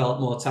because they've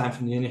developed more time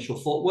from the initial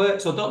footwork.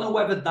 So I don't know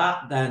whether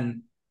that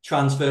then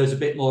transfers a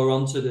bit more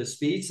onto the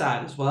speed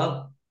side as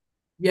well.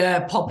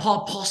 Yeah,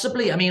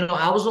 possibly. I mean,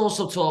 I was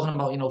also talking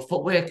about,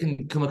 footwork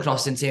can come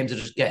across in terms of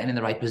just getting in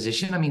the right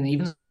position. I mean,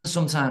 even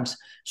sometimes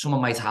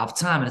someone might have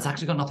time and it's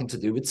actually got nothing to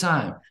do with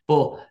time,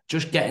 but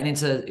just getting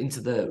into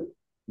the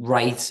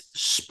right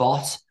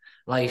spot,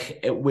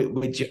 like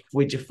with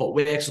your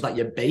footwork, so that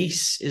your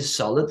base is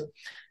solid,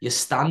 your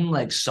stand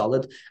leg's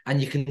solid,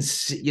 and you can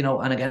see,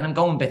 and again, I'm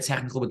going a bit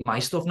technical with my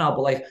stuff now,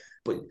 but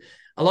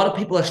a lot of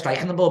people are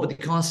striking the ball, but they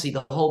can't see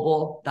the whole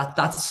ball.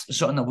 That's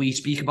something that we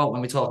speak about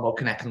when we talk about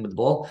connecting with the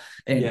ball.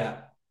 Yeah.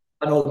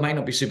 I know it might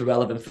not be super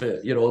relevant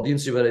for your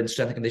audience who are in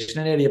strength and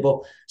conditioning area, but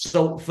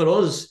so for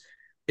us,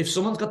 if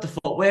someone's got the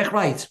footwork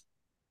right,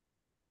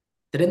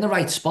 they're in the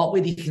right spot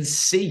where they can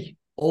see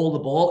all the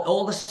ball,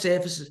 all the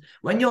surfaces.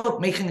 When you're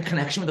making a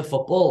connection with the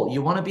football,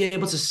 you want to be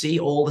able to see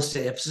all the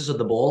surfaces of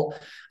the ball,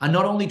 and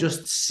not only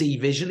just see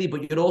visually,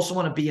 but you'd also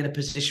want to be in a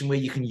position where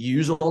you can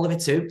use all of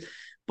it too.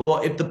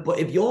 But if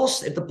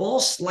the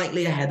ball's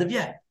slightly ahead of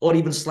you or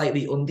even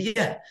slightly under you,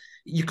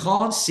 you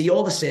can't see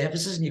all the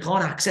surfaces and you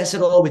can't access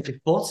it all with your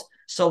foot.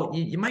 So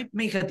you might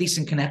make a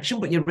decent connection,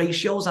 but your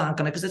ratios aren't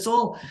gonna, because it's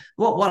all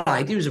what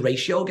I do is a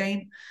ratio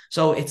game.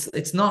 So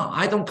it's not,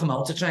 I don't come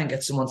out to try and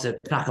get someone to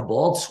crack a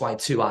ball to swipe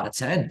 2 out of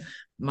 10.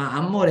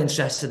 I'm more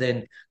interested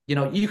in,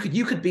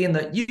 you could be,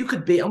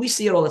 and we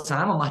see it all the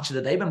time on Match of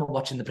the Day when we're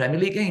watching the Premier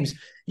League games.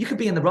 You could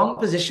be in the wrong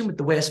position with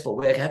the worst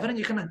footwork ever, and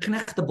you can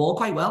connect the ball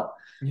quite well.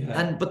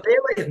 Yeah. But they're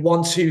like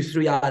 1, 2,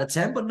 3 out of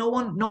 10. But no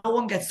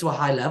one gets to a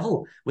high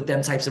level with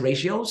them types of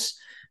ratios.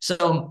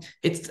 So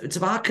it's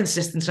about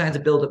consistent trying to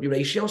build up your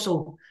ratio.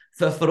 So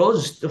for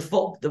us,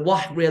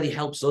 what really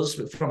helps us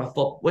from a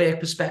footwork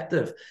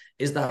perspective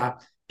is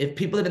that if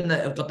people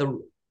have got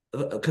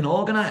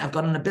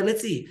an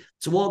ability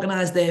to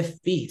organize their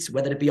feet,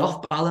 whether it be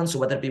off balance or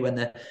whether it be when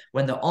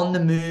they're on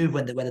the move,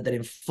 whether they're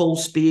in full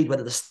speed,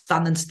 whether they're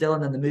standing still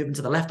and then they're moving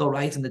to the left or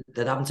right and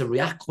they're having to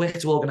react quick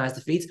to organize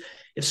the feet.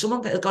 If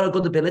someone has got a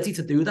good ability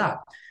to do that,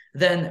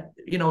 then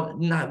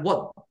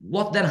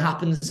what then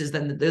happens is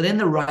then they're in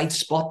the right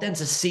spot then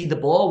to see the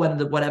ball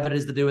whatever it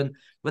is they're doing,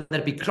 whether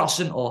it be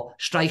crossing or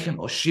striking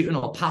or shooting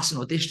or passing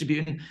or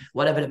distributing,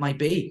 whatever it might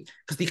be,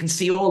 because they can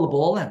see all the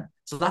ball then.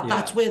 So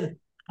that's where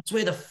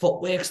the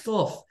footwork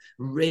stuff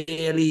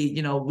really,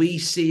 we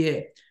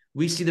see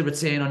the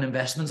return on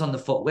investments on the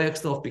footwork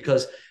stuff,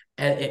 because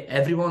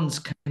everyone's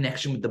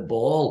connection with the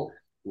ball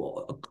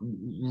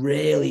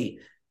really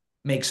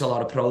makes a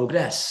lot of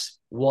progress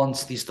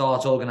once they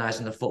start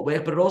organising the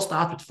footwork, but it all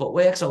starts with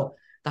footwork. So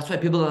that's why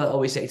people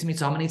always say to me,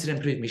 Tom, I need to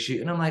improve my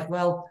shooting. I'm like,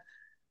 well,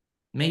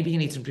 maybe you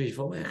need to improve your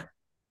footwork.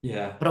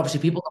 Yeah. But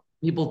obviously people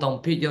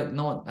don't,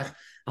 no, like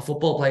a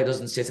football player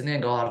doesn't sit in there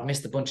and go, oh, I've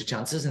missed a bunch of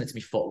chances and it's me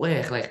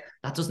footwork. Like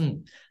that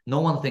doesn't, no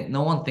one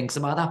thinks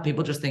about that.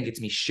 People just think it's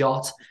me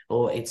shot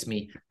or it's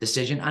me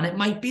decision. And it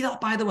might be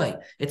that, by the way.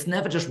 It's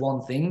never just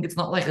one thing. It's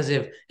not like as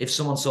if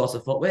someone sorts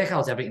the footwork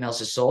out, everything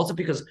else is sorted,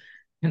 because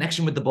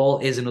connection with the ball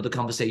is another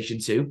conversation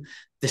too.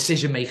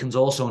 Decision making is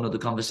also another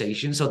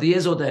conversation. So there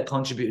is other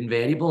contributing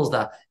variables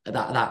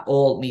that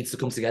all needs to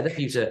come together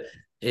for you to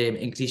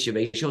increase your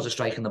ratios of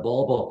striking the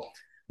ball,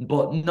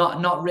 but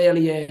not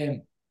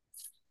really.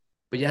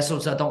 But yeah, so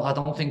I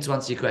don't think, to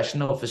answer your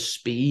question though, for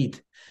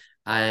speed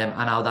and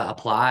how that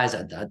applies,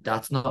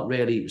 that's not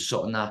really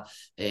something that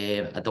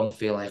I don't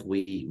feel like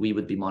we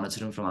would be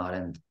monitoring from our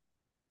end.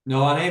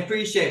 No, and I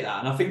appreciate that.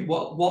 And I think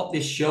what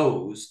this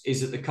shows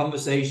is that the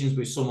conversations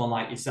with someone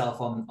like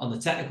yourself on the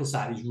technical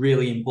side is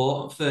really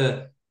important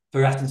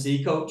for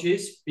S&C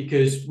coaches,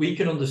 because we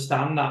can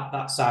understand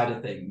that side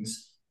of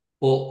things.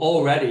 But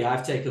already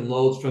I've taken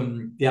loads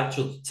from the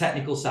actual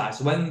technical side.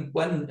 So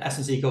when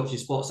S&C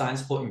coaches, sports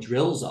science, putting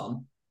drills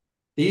on,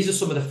 these are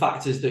some of the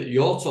factors that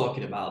you're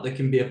talking about that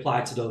can be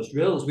applied to those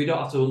drills. We don't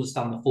have to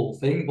understand the full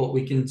thing, but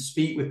we can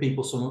speak with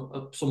people,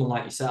 someone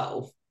like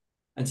yourself,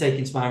 and take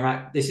into mind,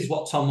 right, this is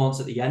what Tom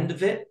wants at the end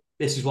of it.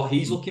 This is what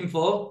he's looking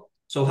for.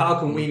 So how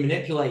can we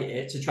manipulate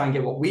it to try and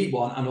get what we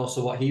want and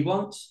also what he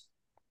wants?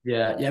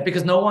 Yeah,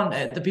 because no one,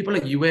 the people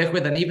that you work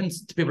with, and even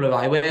the people that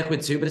I work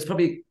with too, but it's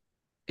probably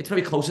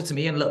closer to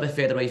me and a little bit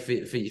further away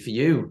for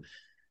you.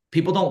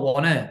 People don't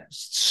want to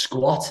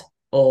squat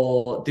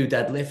or do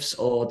deadlifts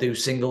or do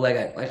single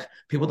leg. Like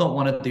people don't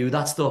want to do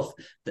that stuff.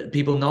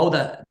 People know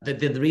that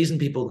the reason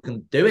people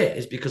can do it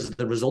is because of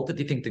the result that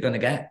they think they're going to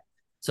get.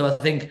 So I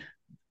think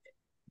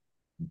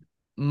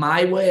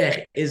my work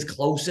is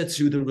closer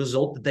to the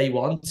result that they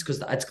want,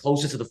 because it's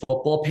closer to the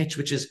football pitch,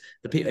 which is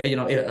the people,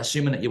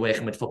 assuming that you're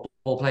working with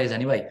football players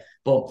anyway.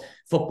 But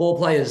football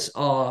players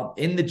are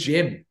in the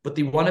gym, but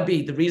they want to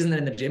be, the reason they're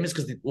in the gym is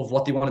because of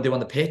what they want to do on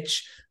the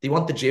pitch. They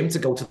want the gym to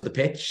go to the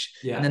pitch.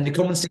 Yeah. And then they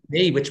come and see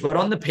me, which we're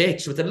on the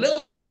pitch with a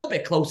little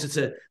bit closer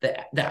to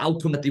the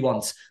outcome that they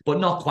want, but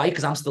not quite,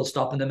 because I'm still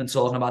stopping them and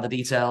talking about the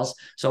details.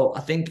 So I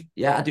think,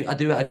 I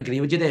do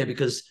agree with you there,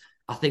 because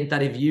I think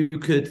that if you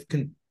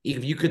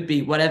could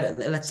be whatever,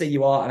 let's say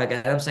you are, and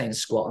again, I'm saying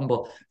squatting,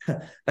 but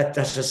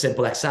that's just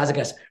simple exercise, I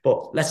guess.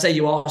 But let's say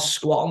you are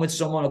squatting with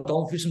someone or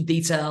going through some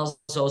details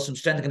or some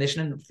strength and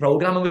conditioning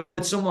programming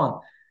with someone,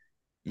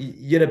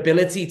 your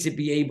ability to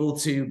be able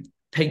to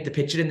paint the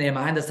picture in their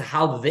mind as to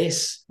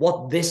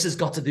what this has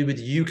got to do with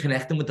you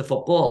connecting with the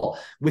football,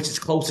 which is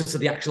closer to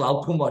the actual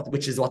outcome,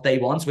 which is what they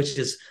want, which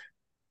is,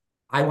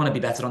 I want to be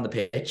better on the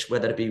pitch,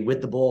 whether it be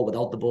with the ball,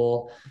 without the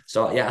ball.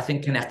 So yeah, I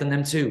think connecting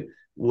them two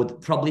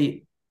would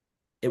probably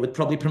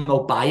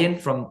promote buy-in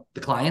from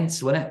the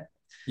clients, wouldn't it?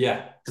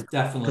 Yeah,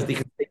 definitely. Because they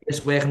can think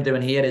this work I'm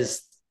doing here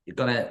is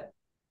going to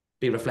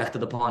be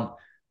reflected upon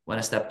when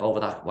I step over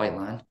that white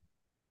line.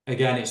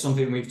 Again, it's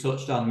something we've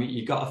touched on.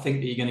 You've got to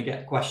think that you're going to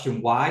get a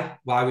question why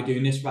we're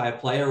doing this by a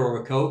player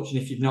or a coach. And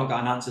if you've not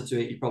got an answer to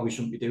it, you probably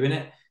shouldn't be doing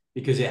it,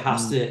 because it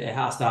has to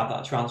have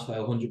that transfer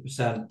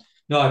 100%.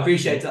 No, I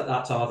appreciate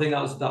that, Tom. I think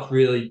that's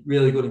really,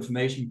 really good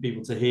information for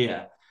people to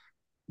hear.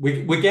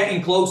 We're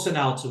getting closer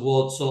now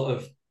towards sort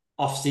of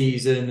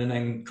off-season and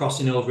then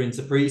crossing over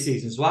into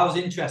pre-season. So I was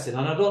interested,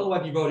 and I don't know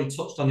whether you've already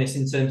touched on this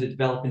in terms of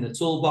developing the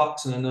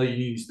toolbox, and I know you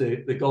used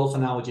the golf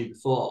analogy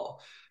before,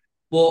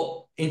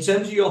 but in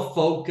terms of your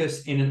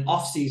focus in an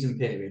off-season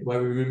period where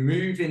we're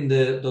removing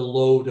the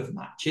load of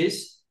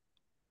matches,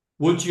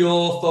 would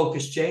your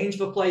focus change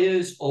for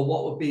players, or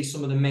what would be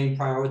some of the main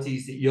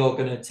priorities that you're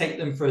going to take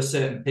them for a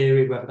certain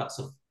period, whether that's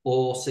a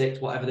 4,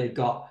 6, whatever they've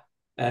got,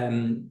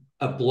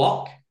 a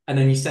block, and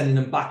then you're sending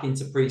them back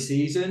into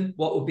pre-season?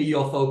 What would be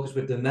your focus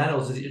with them then, or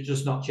does it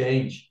just not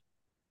change?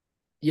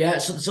 Yeah,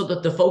 so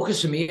the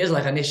focus for me is,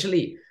 like,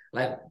 initially,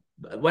 like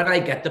when I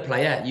get the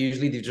player,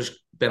 usually they've just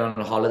been on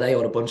a holiday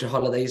or a bunch of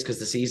holidays because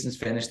the season's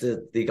finished.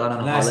 They gone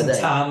on a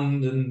holiday.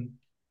 And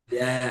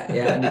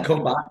yeah, and they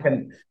come back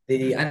and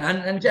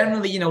and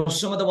generally,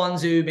 some of the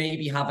ones who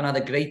maybe haven't had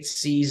a great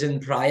season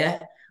prior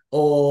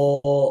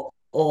or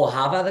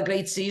have had a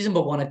great season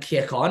but want to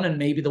kick on, and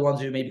maybe the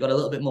ones who maybe got a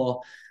little bit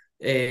more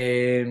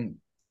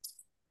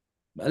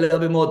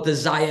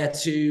desire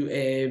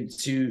to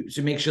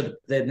make sure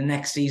that the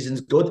next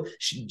season's good.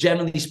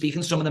 Generally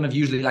speaking, some of them have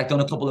usually done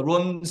a couple of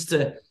runs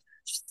to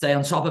stay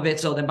on top of it.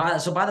 So by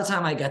the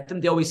time I get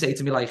them, they always say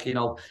to me,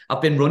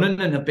 I've been running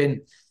and I've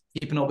been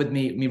keeping up with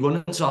me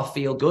running, so I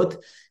feel good.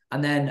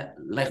 And then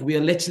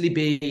we'll literally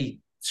be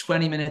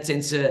 20 minutes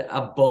into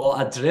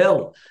a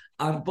drill,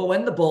 but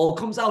when the ball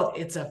comes out,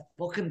 it's a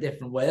fucking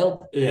different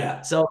world.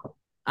 Yeah. So.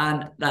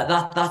 And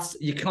that's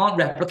you can't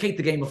replicate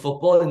the game of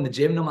football in the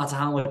gym no matter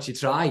how much you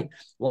try.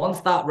 Once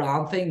that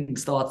round thing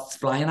starts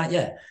flying at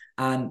you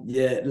and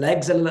your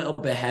legs are a little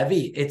bit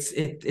heavy, it's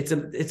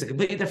a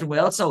completely different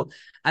world. So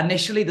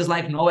initially there's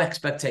like no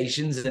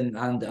expectations, and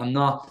I'm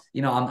not,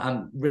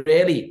 I'm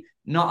really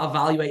not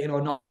evaluating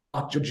or not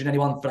judging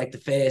anyone for like the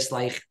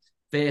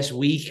first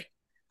week.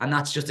 And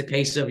that's just a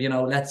case of,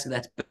 let's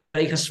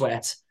break a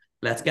sweat.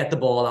 Let's get the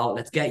ball out.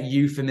 Let's get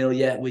you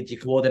familiar with your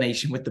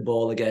coordination with the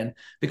ball again.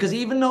 Because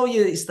even though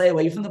you stay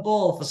away from the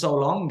ball for so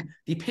long,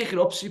 you pick it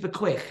up super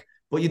quick,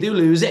 but you do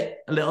lose it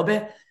a little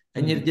bit.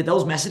 And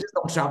those messages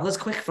don't travel as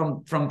quick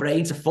from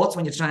brain to foot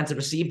when you're trying to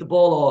receive the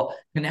ball or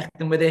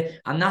connecting with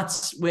it. And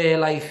that's where,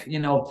 like,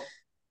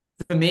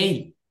 for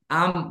me,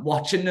 I'm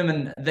watching them,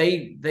 and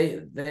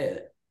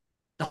the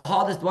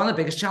hardest, one of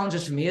the biggest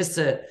challenges for me is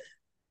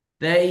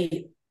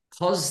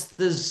because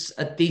there's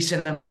a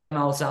decent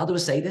amount, how do I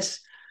say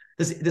this?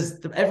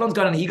 Everyone's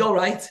got an ego,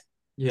 right?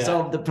 Yeah.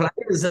 So the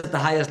players at the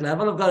highest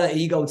level have got an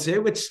ego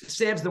too, which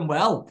serves them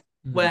well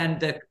when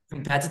they're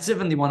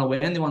competitive and they want to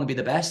win, they want to be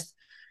the best.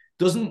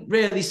 Doesn't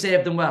really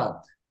serve them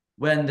well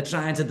when they're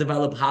trying to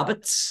develop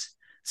habits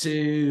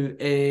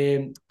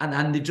and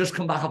they just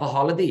come back off a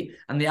holiday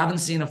and they haven't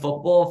seen a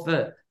football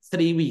for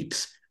 3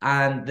 weeks,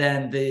 and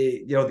then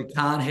they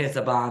can't hit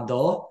a barn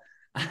door.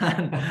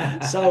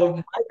 And so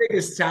my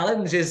biggest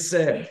challenge is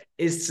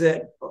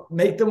to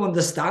make them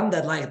understand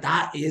that, like,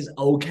 that is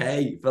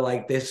okay for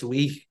like this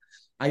week.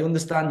 I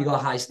understand you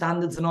got high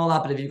standards and all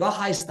that, but if you've got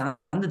high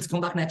standards, come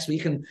back next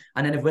week. And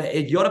then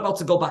if you're about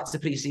to go back to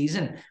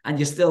pre-season and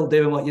you're still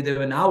doing what you're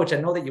doing now, which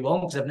I know that you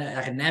won't,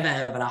 because it never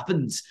ever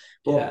happens.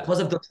 But because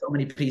I've done so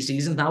many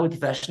pre-seasons now with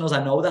professionals,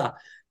 I know that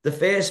the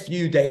first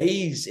few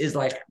days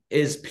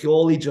is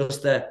purely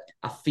just a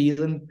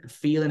feeling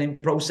in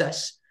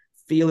process,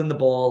 feeling the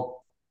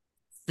ball,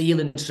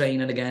 feeling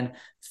training again,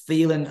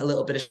 feeling a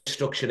little bit of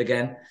structure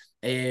again.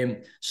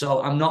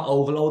 So I'm not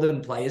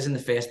overloading players in the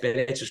first bit.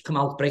 It's just come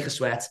out, break a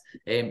sweat,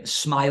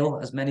 smile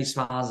as many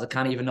smiles as I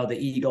can, even though the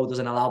ego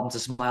doesn't allow them to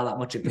smile that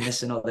much if they're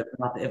missing or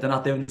if they're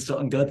not doing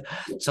something good.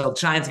 So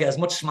trying to get as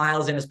much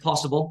smiles in as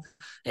possible.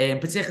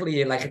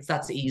 Particularly, like,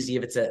 that's easy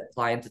if it's a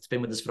client that's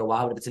been with us for a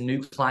while, but if it's a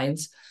new client,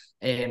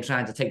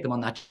 trying to take them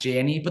on that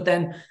journey. But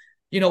then,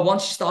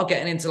 once you start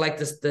getting into like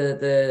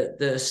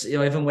this,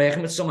 even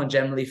working with someone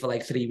generally for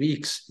like 3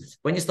 weeks,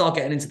 when you start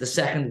getting into the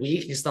second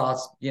week, you start,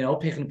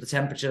 picking up the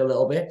temperature a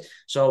little bit.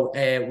 So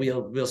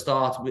we'll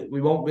start.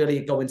 We won't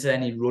really go into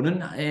any running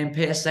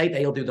per se.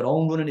 They'll do their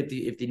own running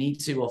if they need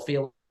to or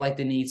feel like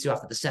they need to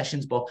after the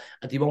sessions, but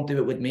they won't do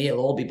it with me.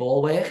 It'll all be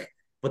ball work.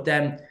 But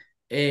then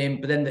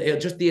it'll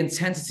just the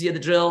intensity of the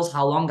drills,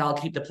 how long I'll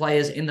keep the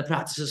players in the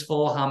practices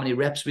for, how many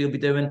reps we'll be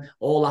doing,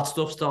 all that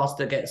stuff starts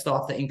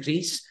to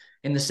increase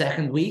in the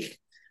second week.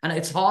 And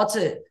it's hard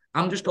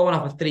I'm just going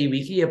off a 3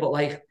 week here, but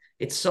like,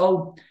 it's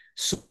some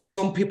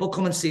people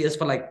come and see us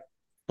for like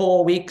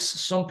 4 weeks.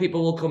 Some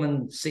people will come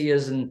and see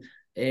us and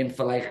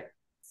for like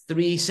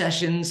 3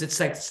 sessions. It's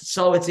like,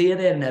 so it's here,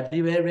 there and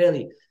everywhere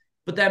really.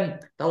 But then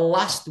the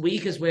last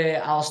week is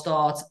where I'll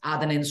start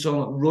adding in some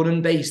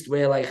running based,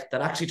 where like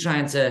they're actually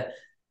trying to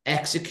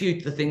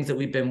execute the things that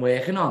we've been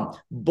working on,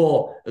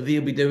 but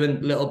they'll be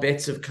doing little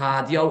bits of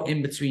cardio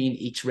in between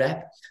each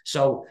rep.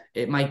 So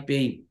it might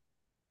be,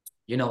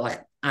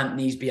 like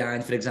Anthony's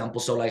behind, for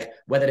example. So like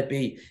whether it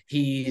be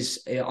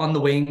he's on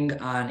the wing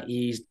and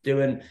he's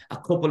doing a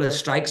couple of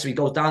strikes, so he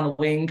goes down the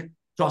wing,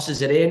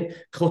 crosses it in,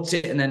 cuts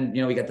it, and then,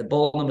 we get the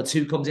ball number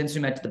 2 comes in,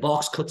 so he the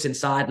box, cuts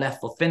inside,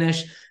 left foot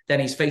finish. Then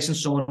he's facing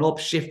someone up,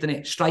 shifting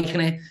it,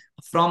 striking it.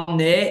 From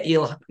there,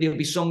 he'll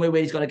be somewhere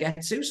where he's got to get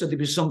to. So there'll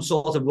be some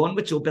sort of run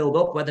which will build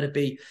up, whether it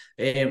be,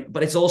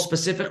 but it's all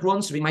specific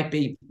runs. So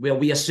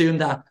we assume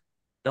that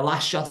the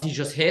last shot he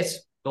just hit,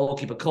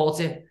 goalkeeper caught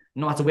it.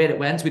 No matter where it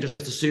went, we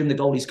just assume the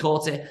goalie's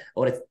caught it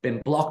or it's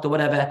been blocked or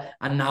whatever.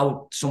 And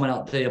now someone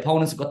else, the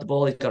opponents have got the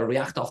ball, he's got to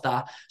react off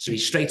that. So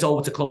he's straight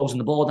over to closing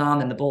the ball down,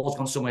 then the ball's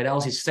gone somewhere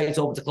else. He's straight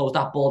over to close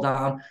that ball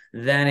down.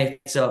 Then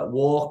it's a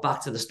walk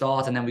back to the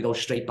start, and then we go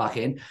straight back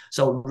in.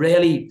 So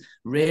really,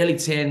 really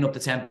turning up the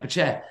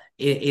temperature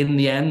in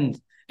the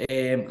end.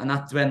 And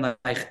that's when,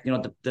 like,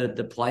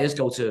 the players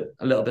go to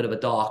a little bit of a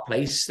dark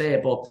place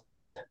there. But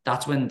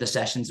that's when the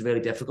sessions are really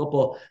difficult.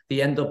 But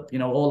they end up,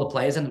 all the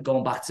players end up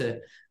going back to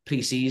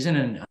pre-season,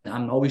 and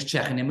I'm always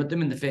checking in with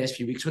them in the first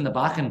few weeks when they're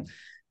back, and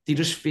they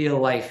just feel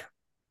like,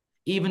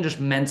 even just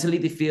mentally,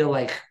 they feel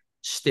like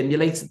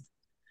stimulated.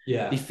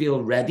 Yeah. They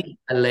feel ready,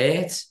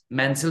 alert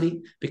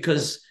mentally,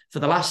 because for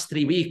the last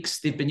 3 weeks,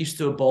 they've been used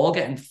to a ball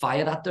getting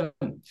fired at them.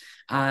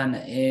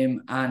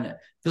 And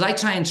because I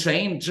try and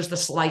train just a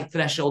slight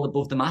threshold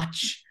above the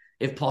match,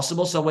 if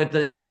possible. So if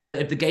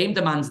the game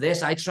demands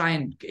this, I try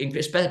and,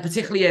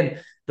 particularly in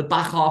the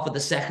back half of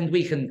the second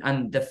week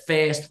and the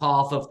first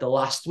half of the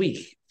last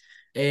week,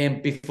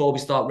 before they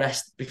start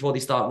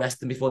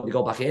resting, before they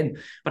go back in.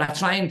 But I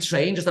try and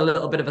train just a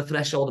little bit of a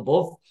threshold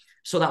above,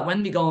 so that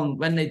when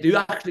they do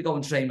actually go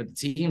and train with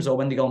the teams, or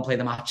when they go and play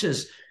the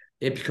matches,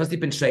 because they've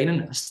been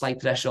training a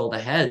slight threshold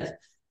ahead,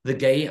 the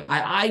game,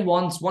 I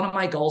want, one of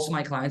my goals for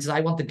my clients is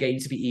I want the game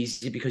to be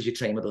easy because you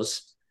train with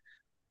us.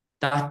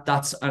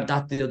 that's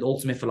the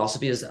ultimate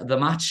philosophy is the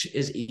match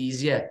is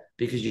easier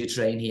because you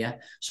train here,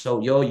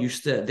 so you're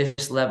used to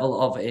this level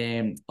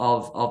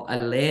of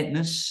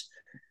alertness.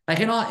 Like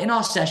in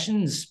our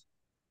sessions,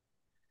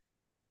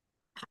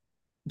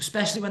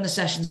 especially when the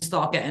sessions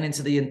start getting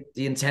into the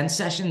intense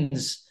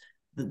sessions,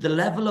 the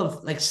level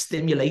of like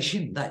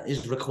stimulation that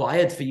is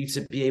required for you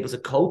to be able to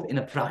cope in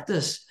a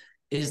practice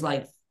is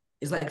like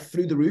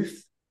through the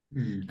roof.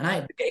 Mm.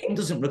 And the game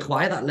doesn't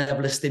require that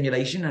level of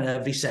stimulation and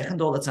every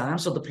second all the time.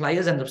 So the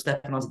players end up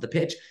stepping onto the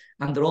pitch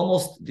and they're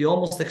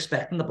almost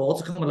expecting the ball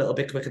to come a little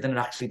bit quicker than it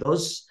actually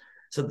does.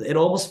 So it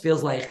almost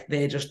feels like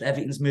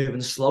everything's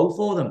moving slow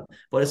for them,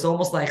 but it's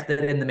almost like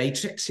they're in the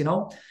Matrix, you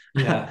know?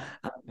 Yeah.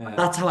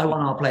 That's how I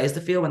want our players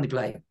to feel when they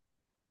play.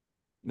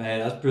 Man,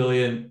 that's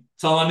brilliant.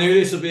 Tom, I knew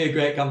this would be a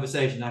great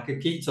conversation. I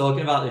could keep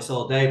talking about this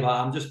all day, but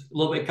I'm just a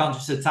little bit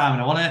conscious of time.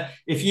 And I want to,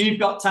 if you've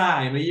got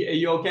time, are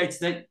you okay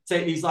to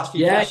take these last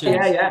few questions?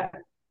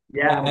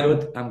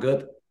 Yeah, I'm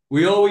good.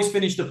 We always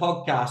finish the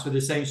podcast with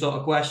the same sort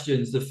of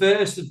questions. The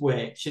first of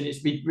which, and it's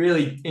been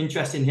really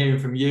interesting hearing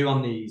from you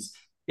on these,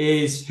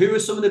 is who are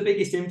some of the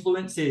biggest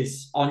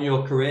influences on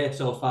your career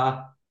so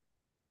far?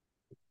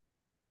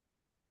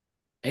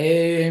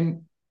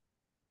 Coaching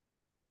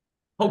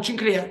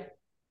career.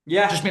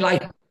 Yeah. Just me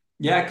life.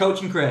 Yeah,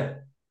 coaching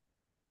career.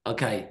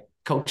 Okay,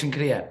 coaching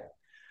career.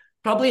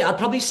 I'd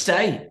probably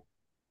say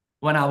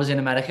when I was in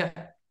America.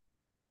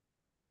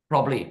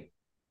 Probably.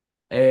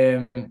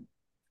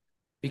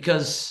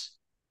 Because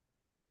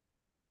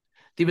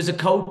there was a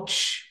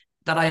coach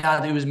that I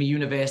had who was my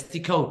university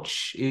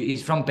coach.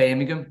 He's from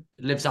Birmingham,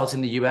 lives out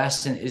in the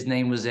US, and his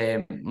name was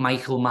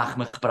Michael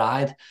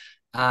McBride.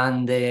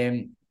 And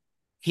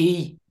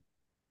he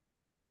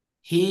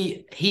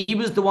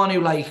was the one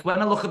who, like,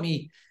 when I look at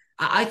me,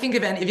 I think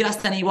if you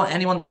asked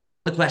anyone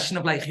the question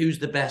of like who's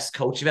the best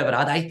coach you've ever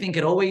had, I think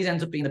it always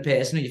ends up being the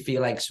person who you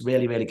feel like's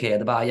really, really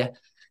cared about you.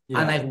 Yeah.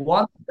 And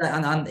like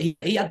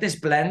he had this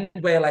blend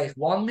where like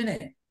 1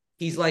 minute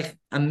he's like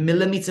a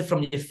millimeter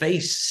from your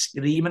face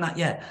screaming at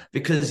you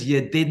because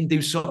you didn't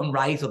do something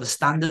right or the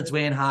standards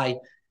weren't high.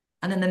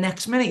 And then the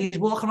next minute he's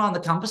walking around the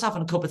campus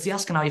having a cup of tea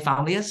asking how your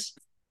family is.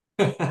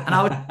 And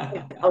I was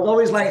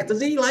always like, does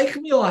he like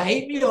me or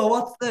hate me or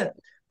what's the...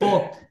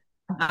 But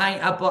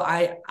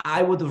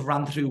I would have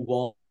ran through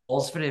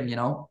walls for him, you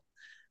know?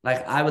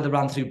 Like I would have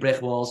ran through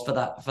brick walls for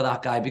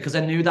that guy because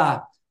I knew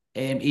that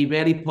he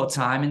really put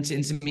time into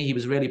me. He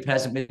was really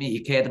present with me.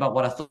 He cared about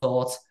what I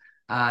thought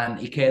and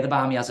he cared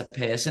about me as a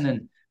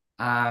person.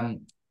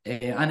 And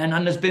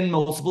there's been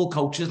multiple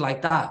coaches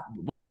like that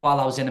while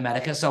I was in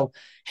America. So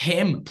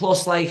him,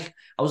 plus like,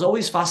 I was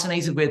always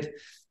fascinated with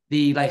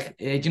the, like,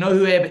 do you know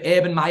who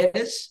Urban Meyer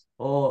is?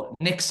 Or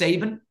Nick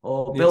Saban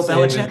or Bill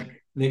Belichick?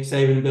 Nick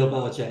Saban and Bill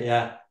Belichick,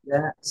 yeah.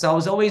 Yeah. So I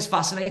was always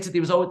fascinated.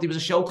 There was a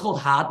show called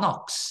Hard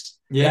Knocks.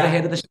 Yeah. You ever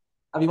heard of the show?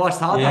 Have you watched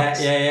Hard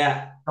Knocks?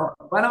 Yeah.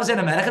 When I was in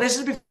America, this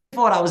is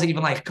before I was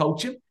even like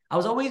coaching. I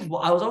was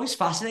always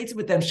fascinated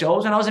with them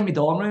shows. When I was in my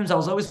dorm rooms, I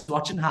was always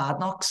watching Hard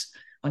Knocks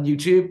on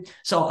YouTube.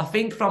 So I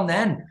think from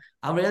then,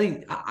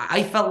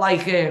 I felt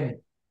like the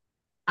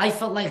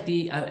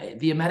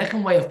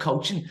American way of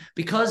coaching,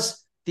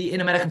 because in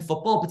American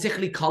football,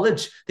 particularly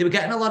college, they were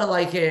getting a lot of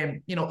like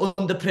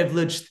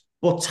underprivileged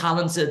but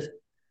talented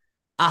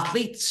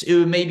athletes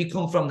who maybe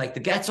come from like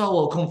the ghetto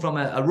or come from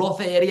a rough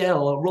area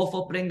or a rough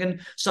upbringing.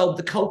 So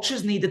the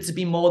coaches needed to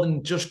be more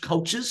than just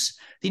coaches.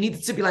 They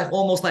needed to be like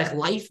almost like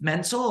life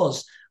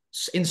mentors.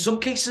 In some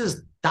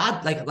cases,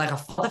 dad, like a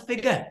father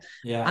figure.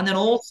 Yeah. And then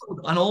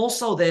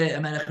also the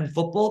American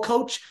football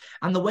coach.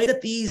 And the way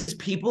that these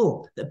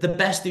people, the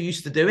best who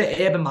used to do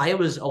it, Urban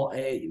Meyer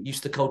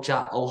used to coach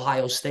at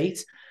Ohio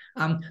State.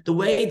 The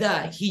way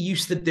that he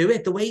used to do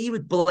it, the way he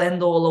would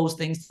blend all those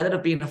things, instead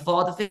of being a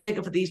father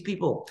figure for these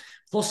people,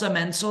 plus a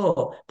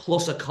mentor,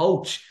 plus a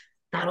coach,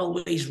 that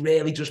always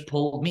really just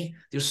pulled me.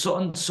 There was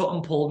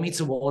something pulled me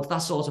towards that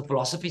sort of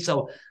philosophy.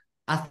 So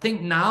I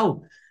think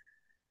now,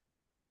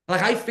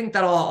 like, I think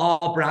that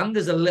our brand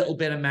is a little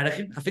bit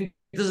American. I think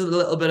there's a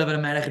little bit of an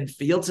American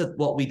feel to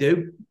what we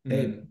do.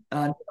 And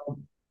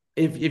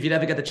if you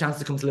ever get the chance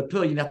to come to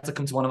Liverpool, you have to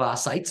come to one of our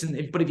sites.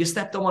 But if you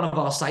stepped on one of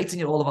our sites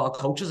and all of our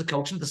coaches are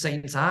coaching at the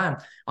same time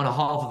on a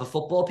half of a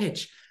football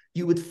pitch,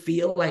 you would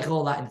feel like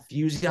all that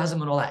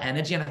enthusiasm and all that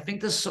energy. And I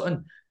think there's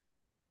something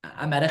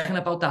American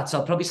about that. So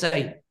I'd probably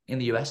say in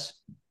the US.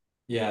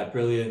 Yeah,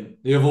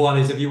 brilliant. The other one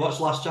is, have you watched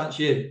Last Chance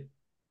U?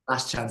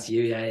 Last Chance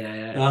U,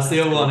 yeah. That's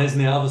the other one,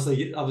 isn't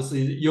it?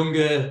 Obviously,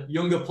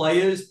 younger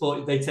players,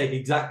 but they take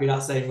exactly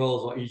that same role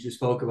as what you just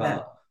spoke about.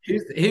 Yeah.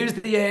 Who's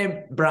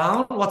the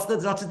Brown? What's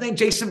his name?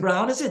 Jason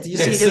Brown, is it? Did you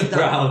see Jason him?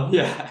 Brown,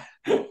 yeah.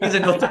 He's a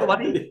nutter,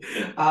 wasn't he?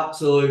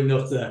 Absolute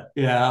nutter.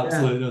 Yeah,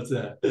 absolute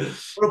nutter.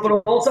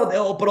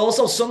 But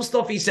also some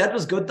stuff he said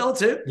was good though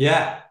too.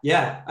 Yeah.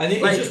 And he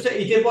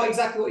did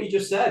exactly what you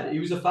just said. He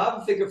was a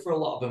father figure for a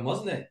lot of them,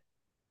 wasn't he?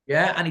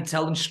 Yeah, and he'd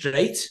tell them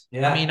straight.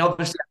 Yeah. I mean,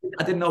 obviously,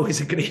 I didn't always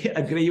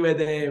agree with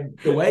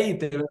the way he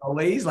did it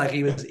always. Like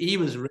he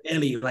was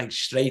really like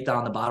straight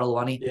down the barrel,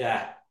 wasn't he?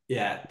 Yeah,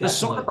 There's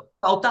something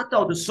about that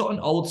though, there's something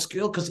old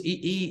school because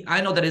I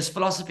know that his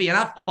philosophy, and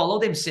I've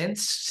followed him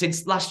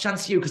since Last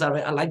Chance You because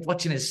I liked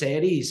watching his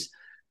series,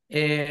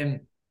 and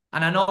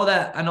I know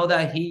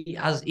that he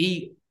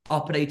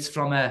operates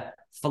from a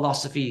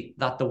philosophy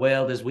that the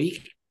world is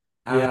weak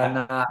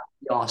and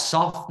you're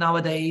soft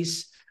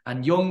nowadays,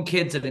 and young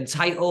kids are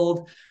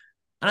entitled,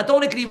 and I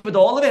don't agree with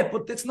all of it,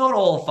 but it's not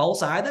all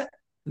false either.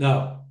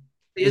 No,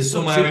 there's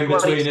somewhere in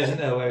between, isn't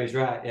there, where he's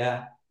right?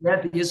 Yeah. Yeah,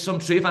 there is some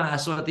truth,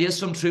 and there is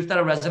some truth that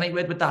I resonate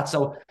with that.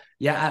 So,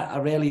 yeah, I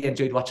really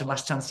enjoyed watching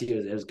Last Chance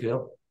You. It was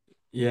cool.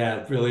 Yeah,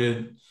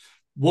 brilliant.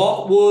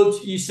 What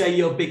would you say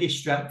your biggest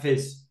strength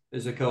is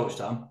as a coach,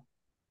 Tom?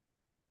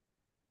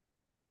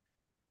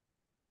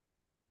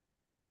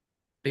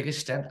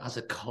 Biggest strength as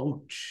a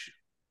coach?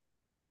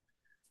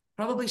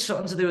 Probably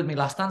something to do with my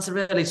last answer,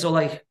 really. So,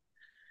 like,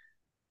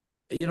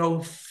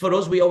 for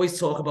us, we always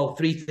talk about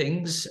three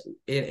things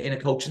in a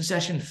coaching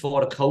session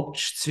for a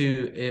coach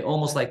to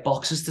almost like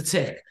boxes to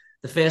tick.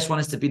 The first one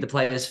is to be the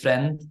player's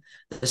friend.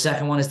 The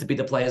second one is to be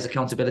the player's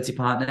accountability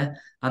partner.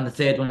 And the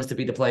third one is to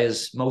be the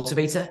player's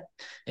motivator.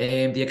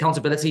 The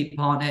accountability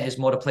partner is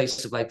more a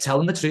place of like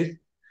telling the truth,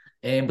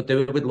 but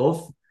do it with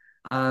love.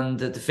 And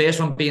the first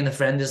one being the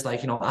friend is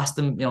like, ask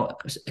them,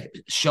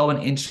 show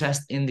an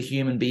interest in the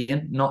human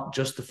being, not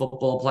just the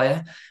football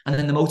player. And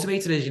then the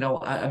motivator is,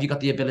 have you got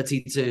the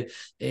ability to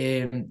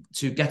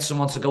get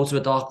someone to go to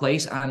a dark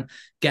place and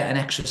get an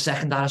extra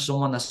second out of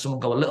someone, that someone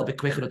go a little bit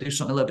quicker or do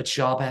something a little bit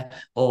sharper,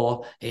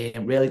 or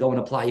really go and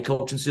apply your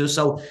coaching skills.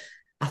 So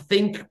I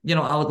think,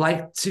 I would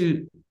like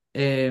to,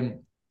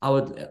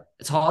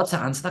 it's hard to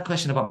answer that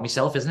question about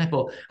myself, isn't it?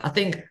 But I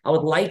think I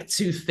would like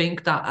to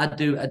think that I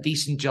do a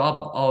decent job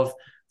of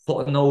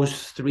putting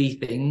those three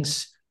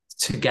things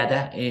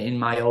together in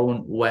my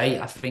own way.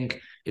 I think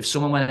if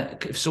someone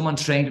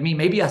trained me,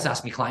 maybe I have to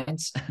ask my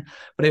clients,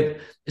 but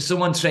if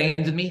someone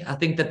trained me, I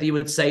think that they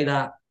would say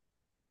that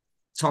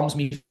Tom's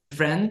my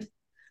friend,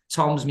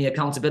 Tom's my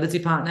accountability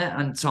partner,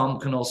 and Tom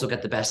can also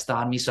get the best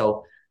out of me.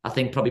 So I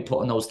think probably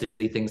putting those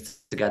three things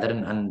together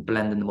and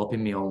blending them up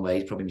in my own way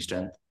is probably my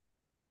strength.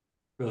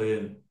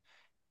 Brilliant.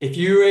 If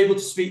you were able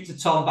to speak to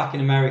Tom back in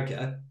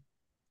America,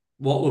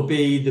 what would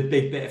be the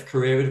big bit of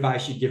career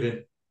advice you'd give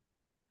him?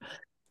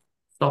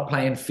 Stop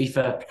playing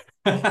FIFA.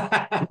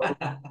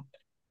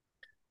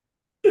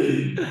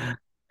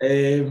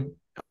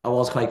 I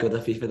was quite good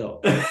at FIFA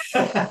though.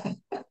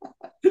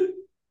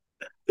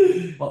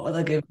 What would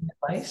I give him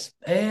advice?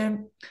 I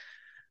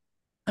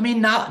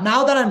mean,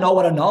 now that I know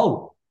what I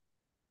know,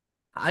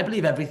 I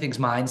believe everything's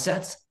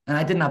mindset, and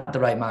I didn't have the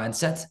right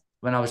mindset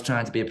when I was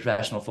trying to be a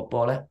professional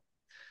footballer.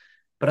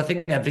 But I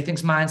think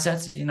everything's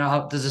mindset.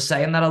 There's a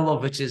saying that I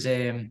love, which is,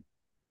 if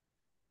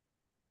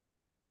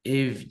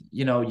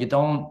you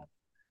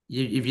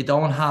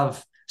don't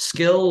have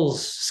skill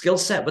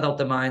set without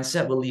the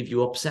mindset will leave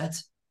you upset.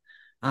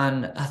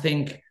 And I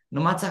think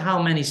no matter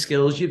how many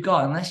skills you've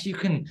got, unless you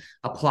can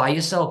apply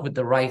yourself with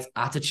the right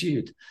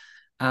attitude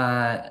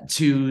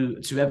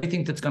to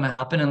everything that's going to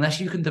happen, unless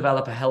you can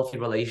develop a healthy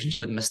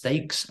relationship with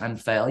mistakes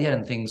and failure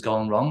and things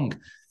going wrong,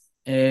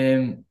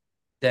 then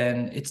I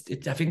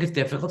think it's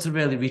difficult to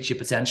really reach your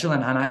potential.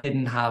 And I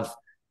didn't have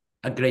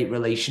a great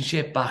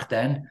relationship back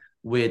then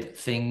with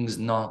things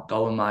not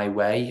going my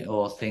way,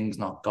 or things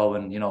not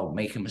going,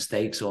 making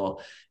mistakes, or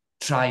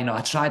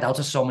I tried out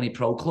of so many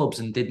pro clubs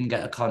and didn't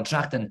get a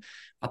contract, and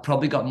I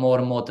probably got more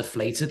and more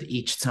deflated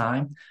each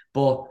time.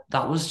 But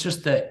that was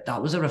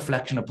a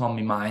reflection upon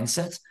my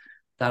mindset,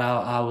 that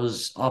I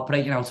was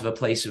operating out of a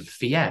place of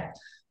fear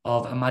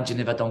of,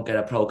 imagine if I don't get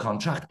a pro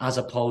contract, as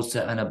opposed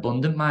to an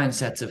abundant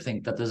mindset to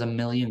think that there's a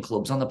million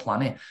clubs on the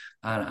planet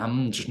and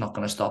I'm just not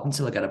going to stop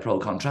until I get a pro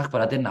contract.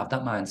 But I didn't have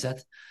that mindset.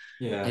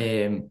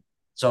 Yeah.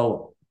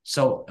 So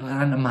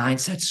and the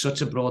mindset's such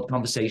a broad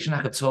conversation.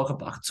 I could talk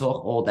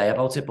all day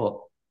about it, but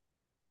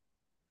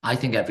I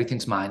think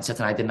everything's mindset,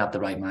 and I didn't have the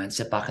right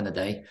mindset back in the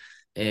day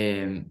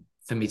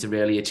for me to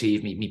really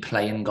achieve me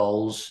playing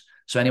goals.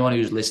 So anyone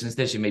who's listening to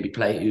this, who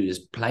is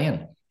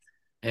playing,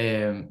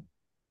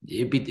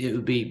 it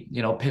would be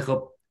pick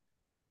up,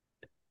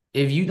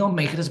 if you don't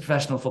make it as a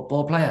professional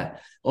football player,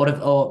 or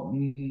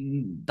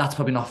that's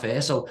probably not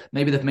fair. So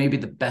maybe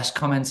the best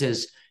comment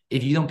is,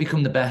 if you don't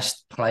become the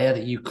best player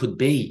that you could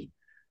be,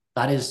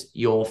 that is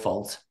your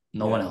fault,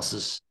 no one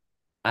else's.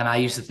 And I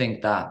used to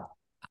think that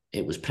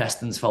it was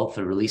Preston's fault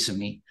for releasing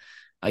me.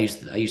 I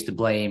used to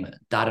blame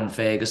Darren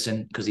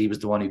Ferguson, because he was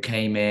the one who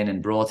came in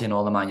and brought in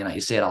all the Man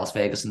United. Sir Alex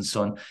Ferguson's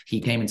son. He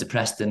came into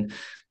Preston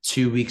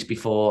 2 weeks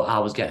before I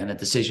was getting a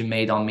decision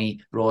made on me,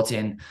 brought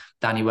in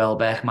Danny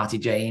Welbeck, Matty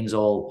James,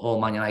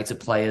 all Man United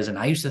players. And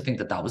I used to think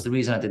that was the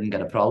reason I didn't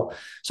get a pro.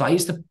 So I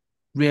used to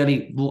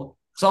really,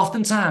 so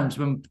oftentimes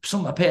when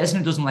a person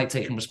who doesn't like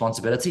taking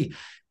responsibility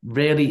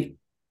really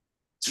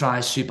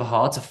tries super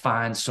hard to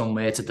find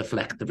somewhere to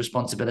deflect the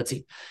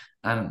responsibility.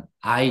 And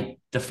I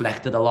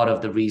deflected a lot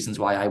of the reasons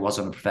why I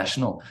wasn't a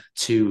professional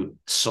to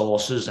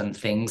sources and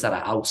things that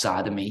are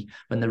outside of me,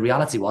 when the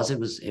reality was it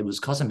was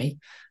because of me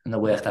and the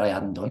work that I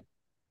hadn't done.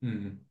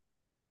 Mm-hmm.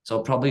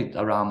 So probably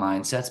around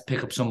mindset,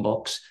 pick up some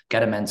books,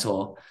 get a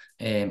mentor,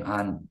 and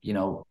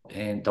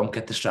don't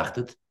get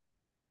distracted.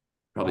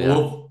 Probably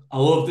that. I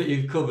love that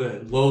you've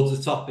covered loads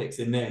of topics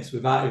in this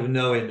without even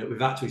knowing that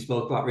we've actually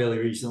spoke about really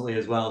recently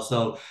as well.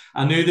 So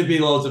I knew there'd be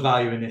loads of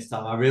value in this,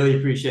 Tom. I really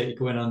appreciate you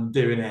coming on and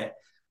doing it.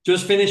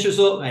 Just finish us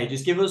up, mate.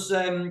 Just give us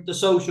the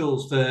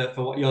socials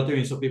for what you're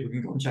doing so people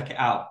can go and check it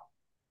out.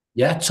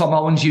 Yeah, Tom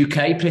Owens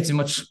UK, pretty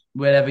much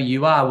wherever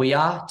you are, we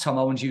are. Tom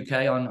Owens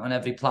UK on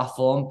every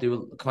platform.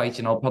 Do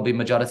quite, probably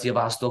majority of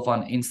our stuff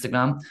on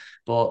Instagram,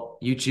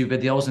 but YouTube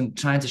videos, and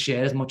trying to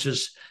share as much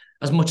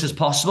as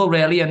possible,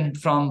 really. And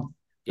from,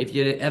 if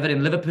you're ever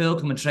in Liverpool,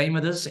 come and train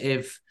with us.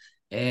 If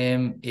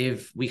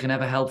we can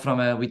ever help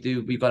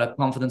we've got a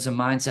confidence and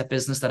mindset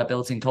business that I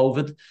built in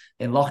COVID,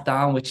 in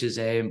lockdown, which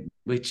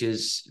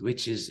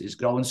is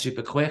growing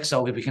super quick.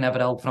 So if we can ever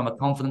help from a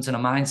confidence and a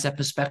mindset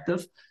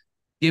perspective,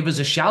 give us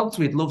a shout.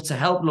 We'd love to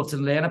help, love to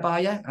learn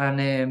about you.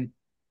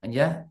 And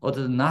yeah,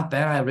 other than that,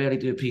 Ben, I really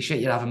do appreciate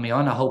you having me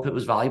on. I hope it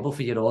was valuable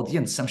for your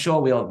audience. I'm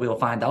sure we'll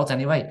find out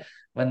anyway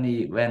when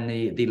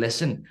they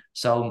listen.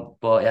 So,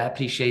 but yeah,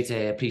 appreciate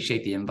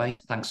the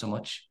invite. Thanks so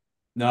much.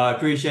 No, I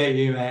appreciate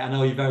you, mate. I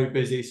know you're very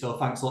busy, so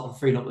thanks a lot for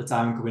freeing up the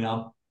time and coming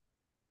on.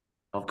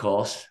 Of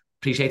course.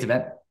 Appreciate it,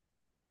 Ben.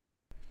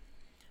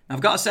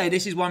 I've got to say,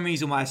 this is one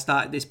reason why I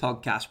started this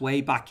podcast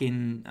way back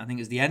in, I think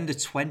it was the end of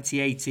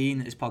 2018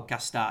 that this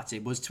podcast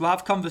started, was to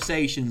have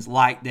conversations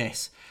like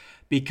this,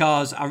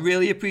 because I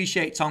really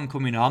appreciate Tom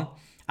coming on.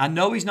 I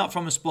know he's not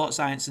from a sports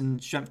science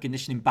and strength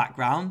conditioning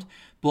background,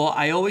 but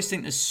I always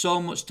think there's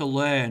so much to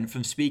learn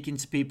from speaking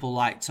to people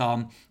like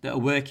Tom that are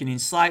working in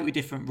slightly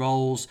different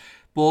roles,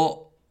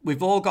 but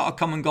we've all got a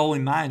common goal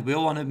in mind. We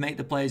all want to make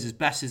the players as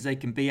best as they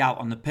can be out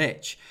on the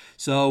pitch.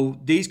 So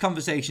these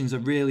conversations are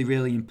really,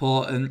 really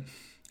important.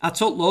 I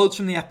took loads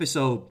from the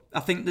episode. I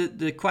think that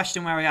the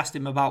question where I asked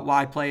him about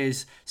why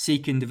players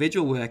seek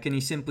individual work, and he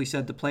simply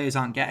said the players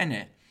aren't getting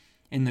it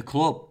in the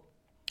club.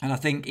 And I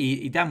think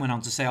he then went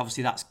on to say,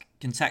 obviously, that's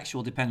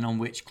contextual depending on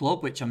which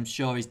club, which I'm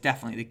sure is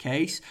definitely the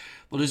case.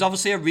 But there's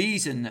obviously a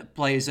reason that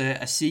players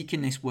are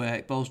seeking this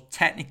work, both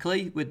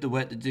technically with the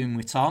work they're doing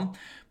with Tom,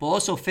 but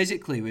also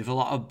physically with a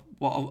lot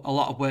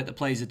of work that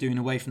players are doing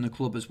away from the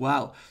club as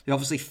well. They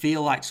obviously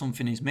feel like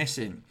something is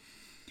missing.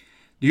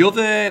 The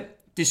other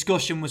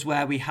discussion was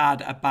where we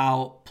had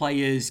about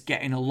players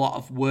getting a lot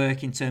of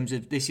work in terms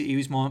of this. He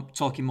was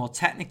talking more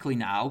technically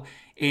now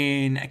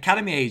in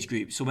academy age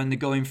groups. So when they're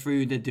going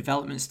through the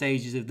development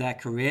stages of their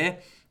career,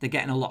 they're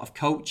getting a lot of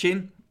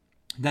coaching.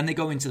 Then they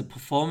go into the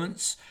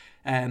performance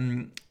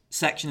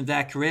section of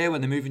their career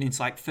when they're moving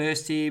into like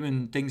first team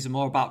and things are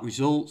more about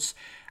results.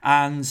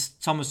 And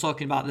Tom was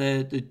talking about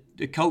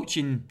the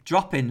coaching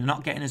dropping. They're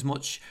not getting as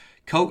much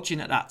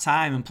coaching at that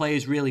time, and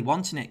players really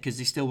wanting it because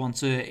they still want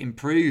to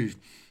improve.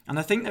 And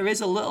I think there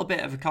is a little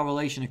bit of a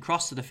correlation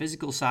across to the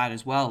physical side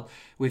as well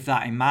with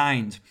that in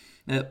mind.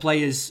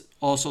 Players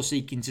also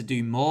seeking to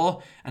do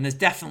more, and there's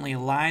definitely a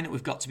line that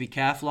we've got to be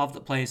careful of,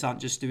 that players aren't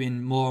just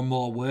doing more and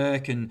more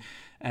work and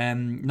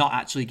not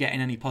actually getting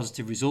any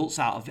positive results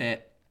out of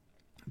it.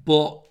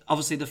 But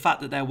obviously the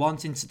fact that they're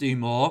wanting to do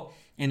more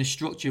in a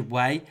structured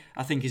way,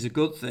 I think is a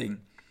good thing.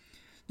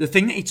 The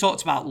thing that he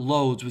talked about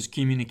loads was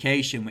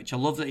communication, which I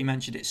love that he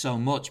mentioned it so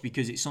much,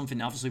 because it's something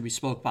that obviously we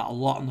spoke about a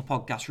lot on the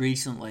podcast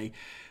recently.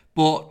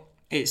 But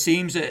it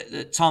seems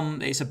that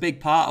Tom, it's a big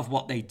part of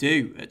what they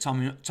do at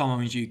Tom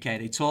Owens UK.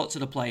 They talk to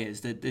the players,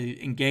 they're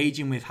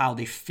engaging with how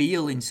they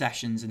feel in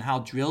sessions and how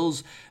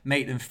drills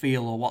make them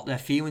feel, or what their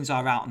feelings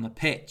are out on the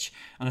pitch.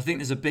 And I think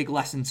there's a big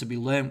lesson to be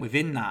learnt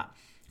within that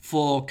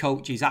for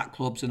coaches at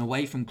clubs and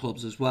away from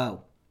clubs as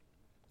well.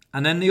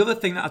 And then the other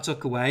thing that I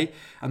took away,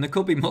 and there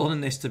could be more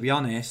than this to be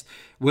honest,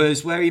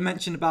 was where he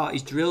mentioned about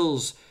his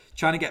drills,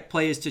 trying to get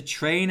players to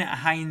train at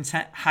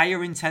a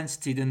higher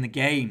intensity than the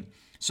game.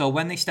 So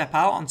when they step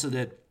out onto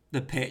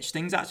the pitch,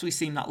 things actually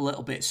seem that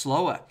little bit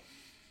slower.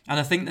 And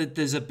I think that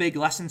there's a big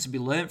lesson to be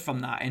learnt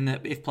from that, in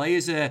that if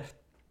players are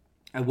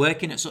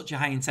working at such a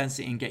high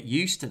intensity and get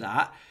used to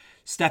that,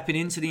 stepping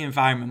into the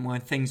environment where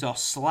things are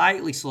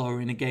slightly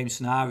slower in a game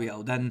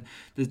scenario, then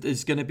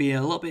there's going to be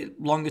a little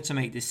bit longer to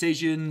make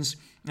decisions,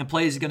 and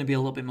players are going to be a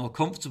little bit more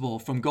comfortable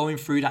from going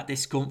through that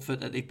discomfort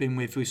that they've been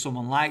with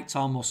someone like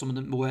Tom, or some of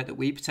the work that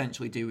we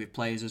potentially do with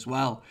players as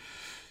well.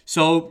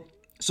 So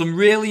some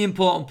really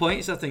important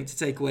points, I think, to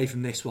take away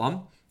from this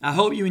one. I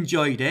hope you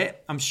enjoyed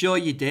it. I'm sure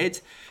you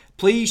did.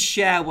 Please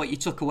share what you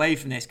took away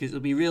from this, because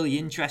it'll be really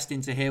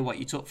interesting to hear what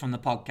you took from the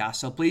podcast.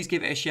 So please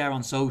give it a share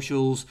on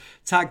socials.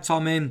 Tag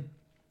Tom in.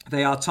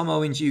 They are Tom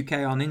Owens UK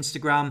on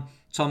Instagram,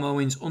 Tom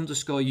Owens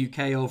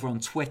 _UK over on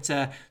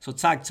Twitter. So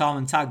tag Tom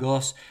and tag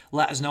us.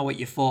 Let us know what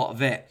you thought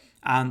of it.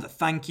 And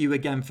thank you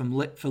again for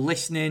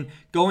listening.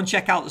 Go and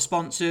check out the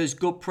sponsors.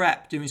 Good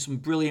Prep, doing some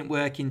brilliant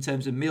work in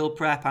terms of meal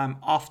prep. I'm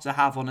off to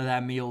have one of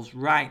their meals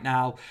right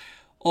now.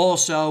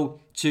 Also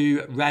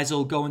to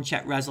Rezel, go and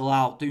check Rezel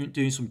out,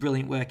 doing some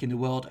brilliant work in the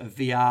world of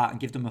VR, and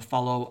give them a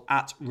follow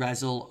at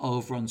Rezel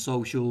over on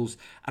socials.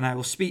 And I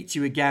will speak to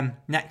you again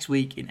next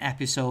week in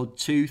episode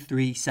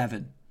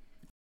 237.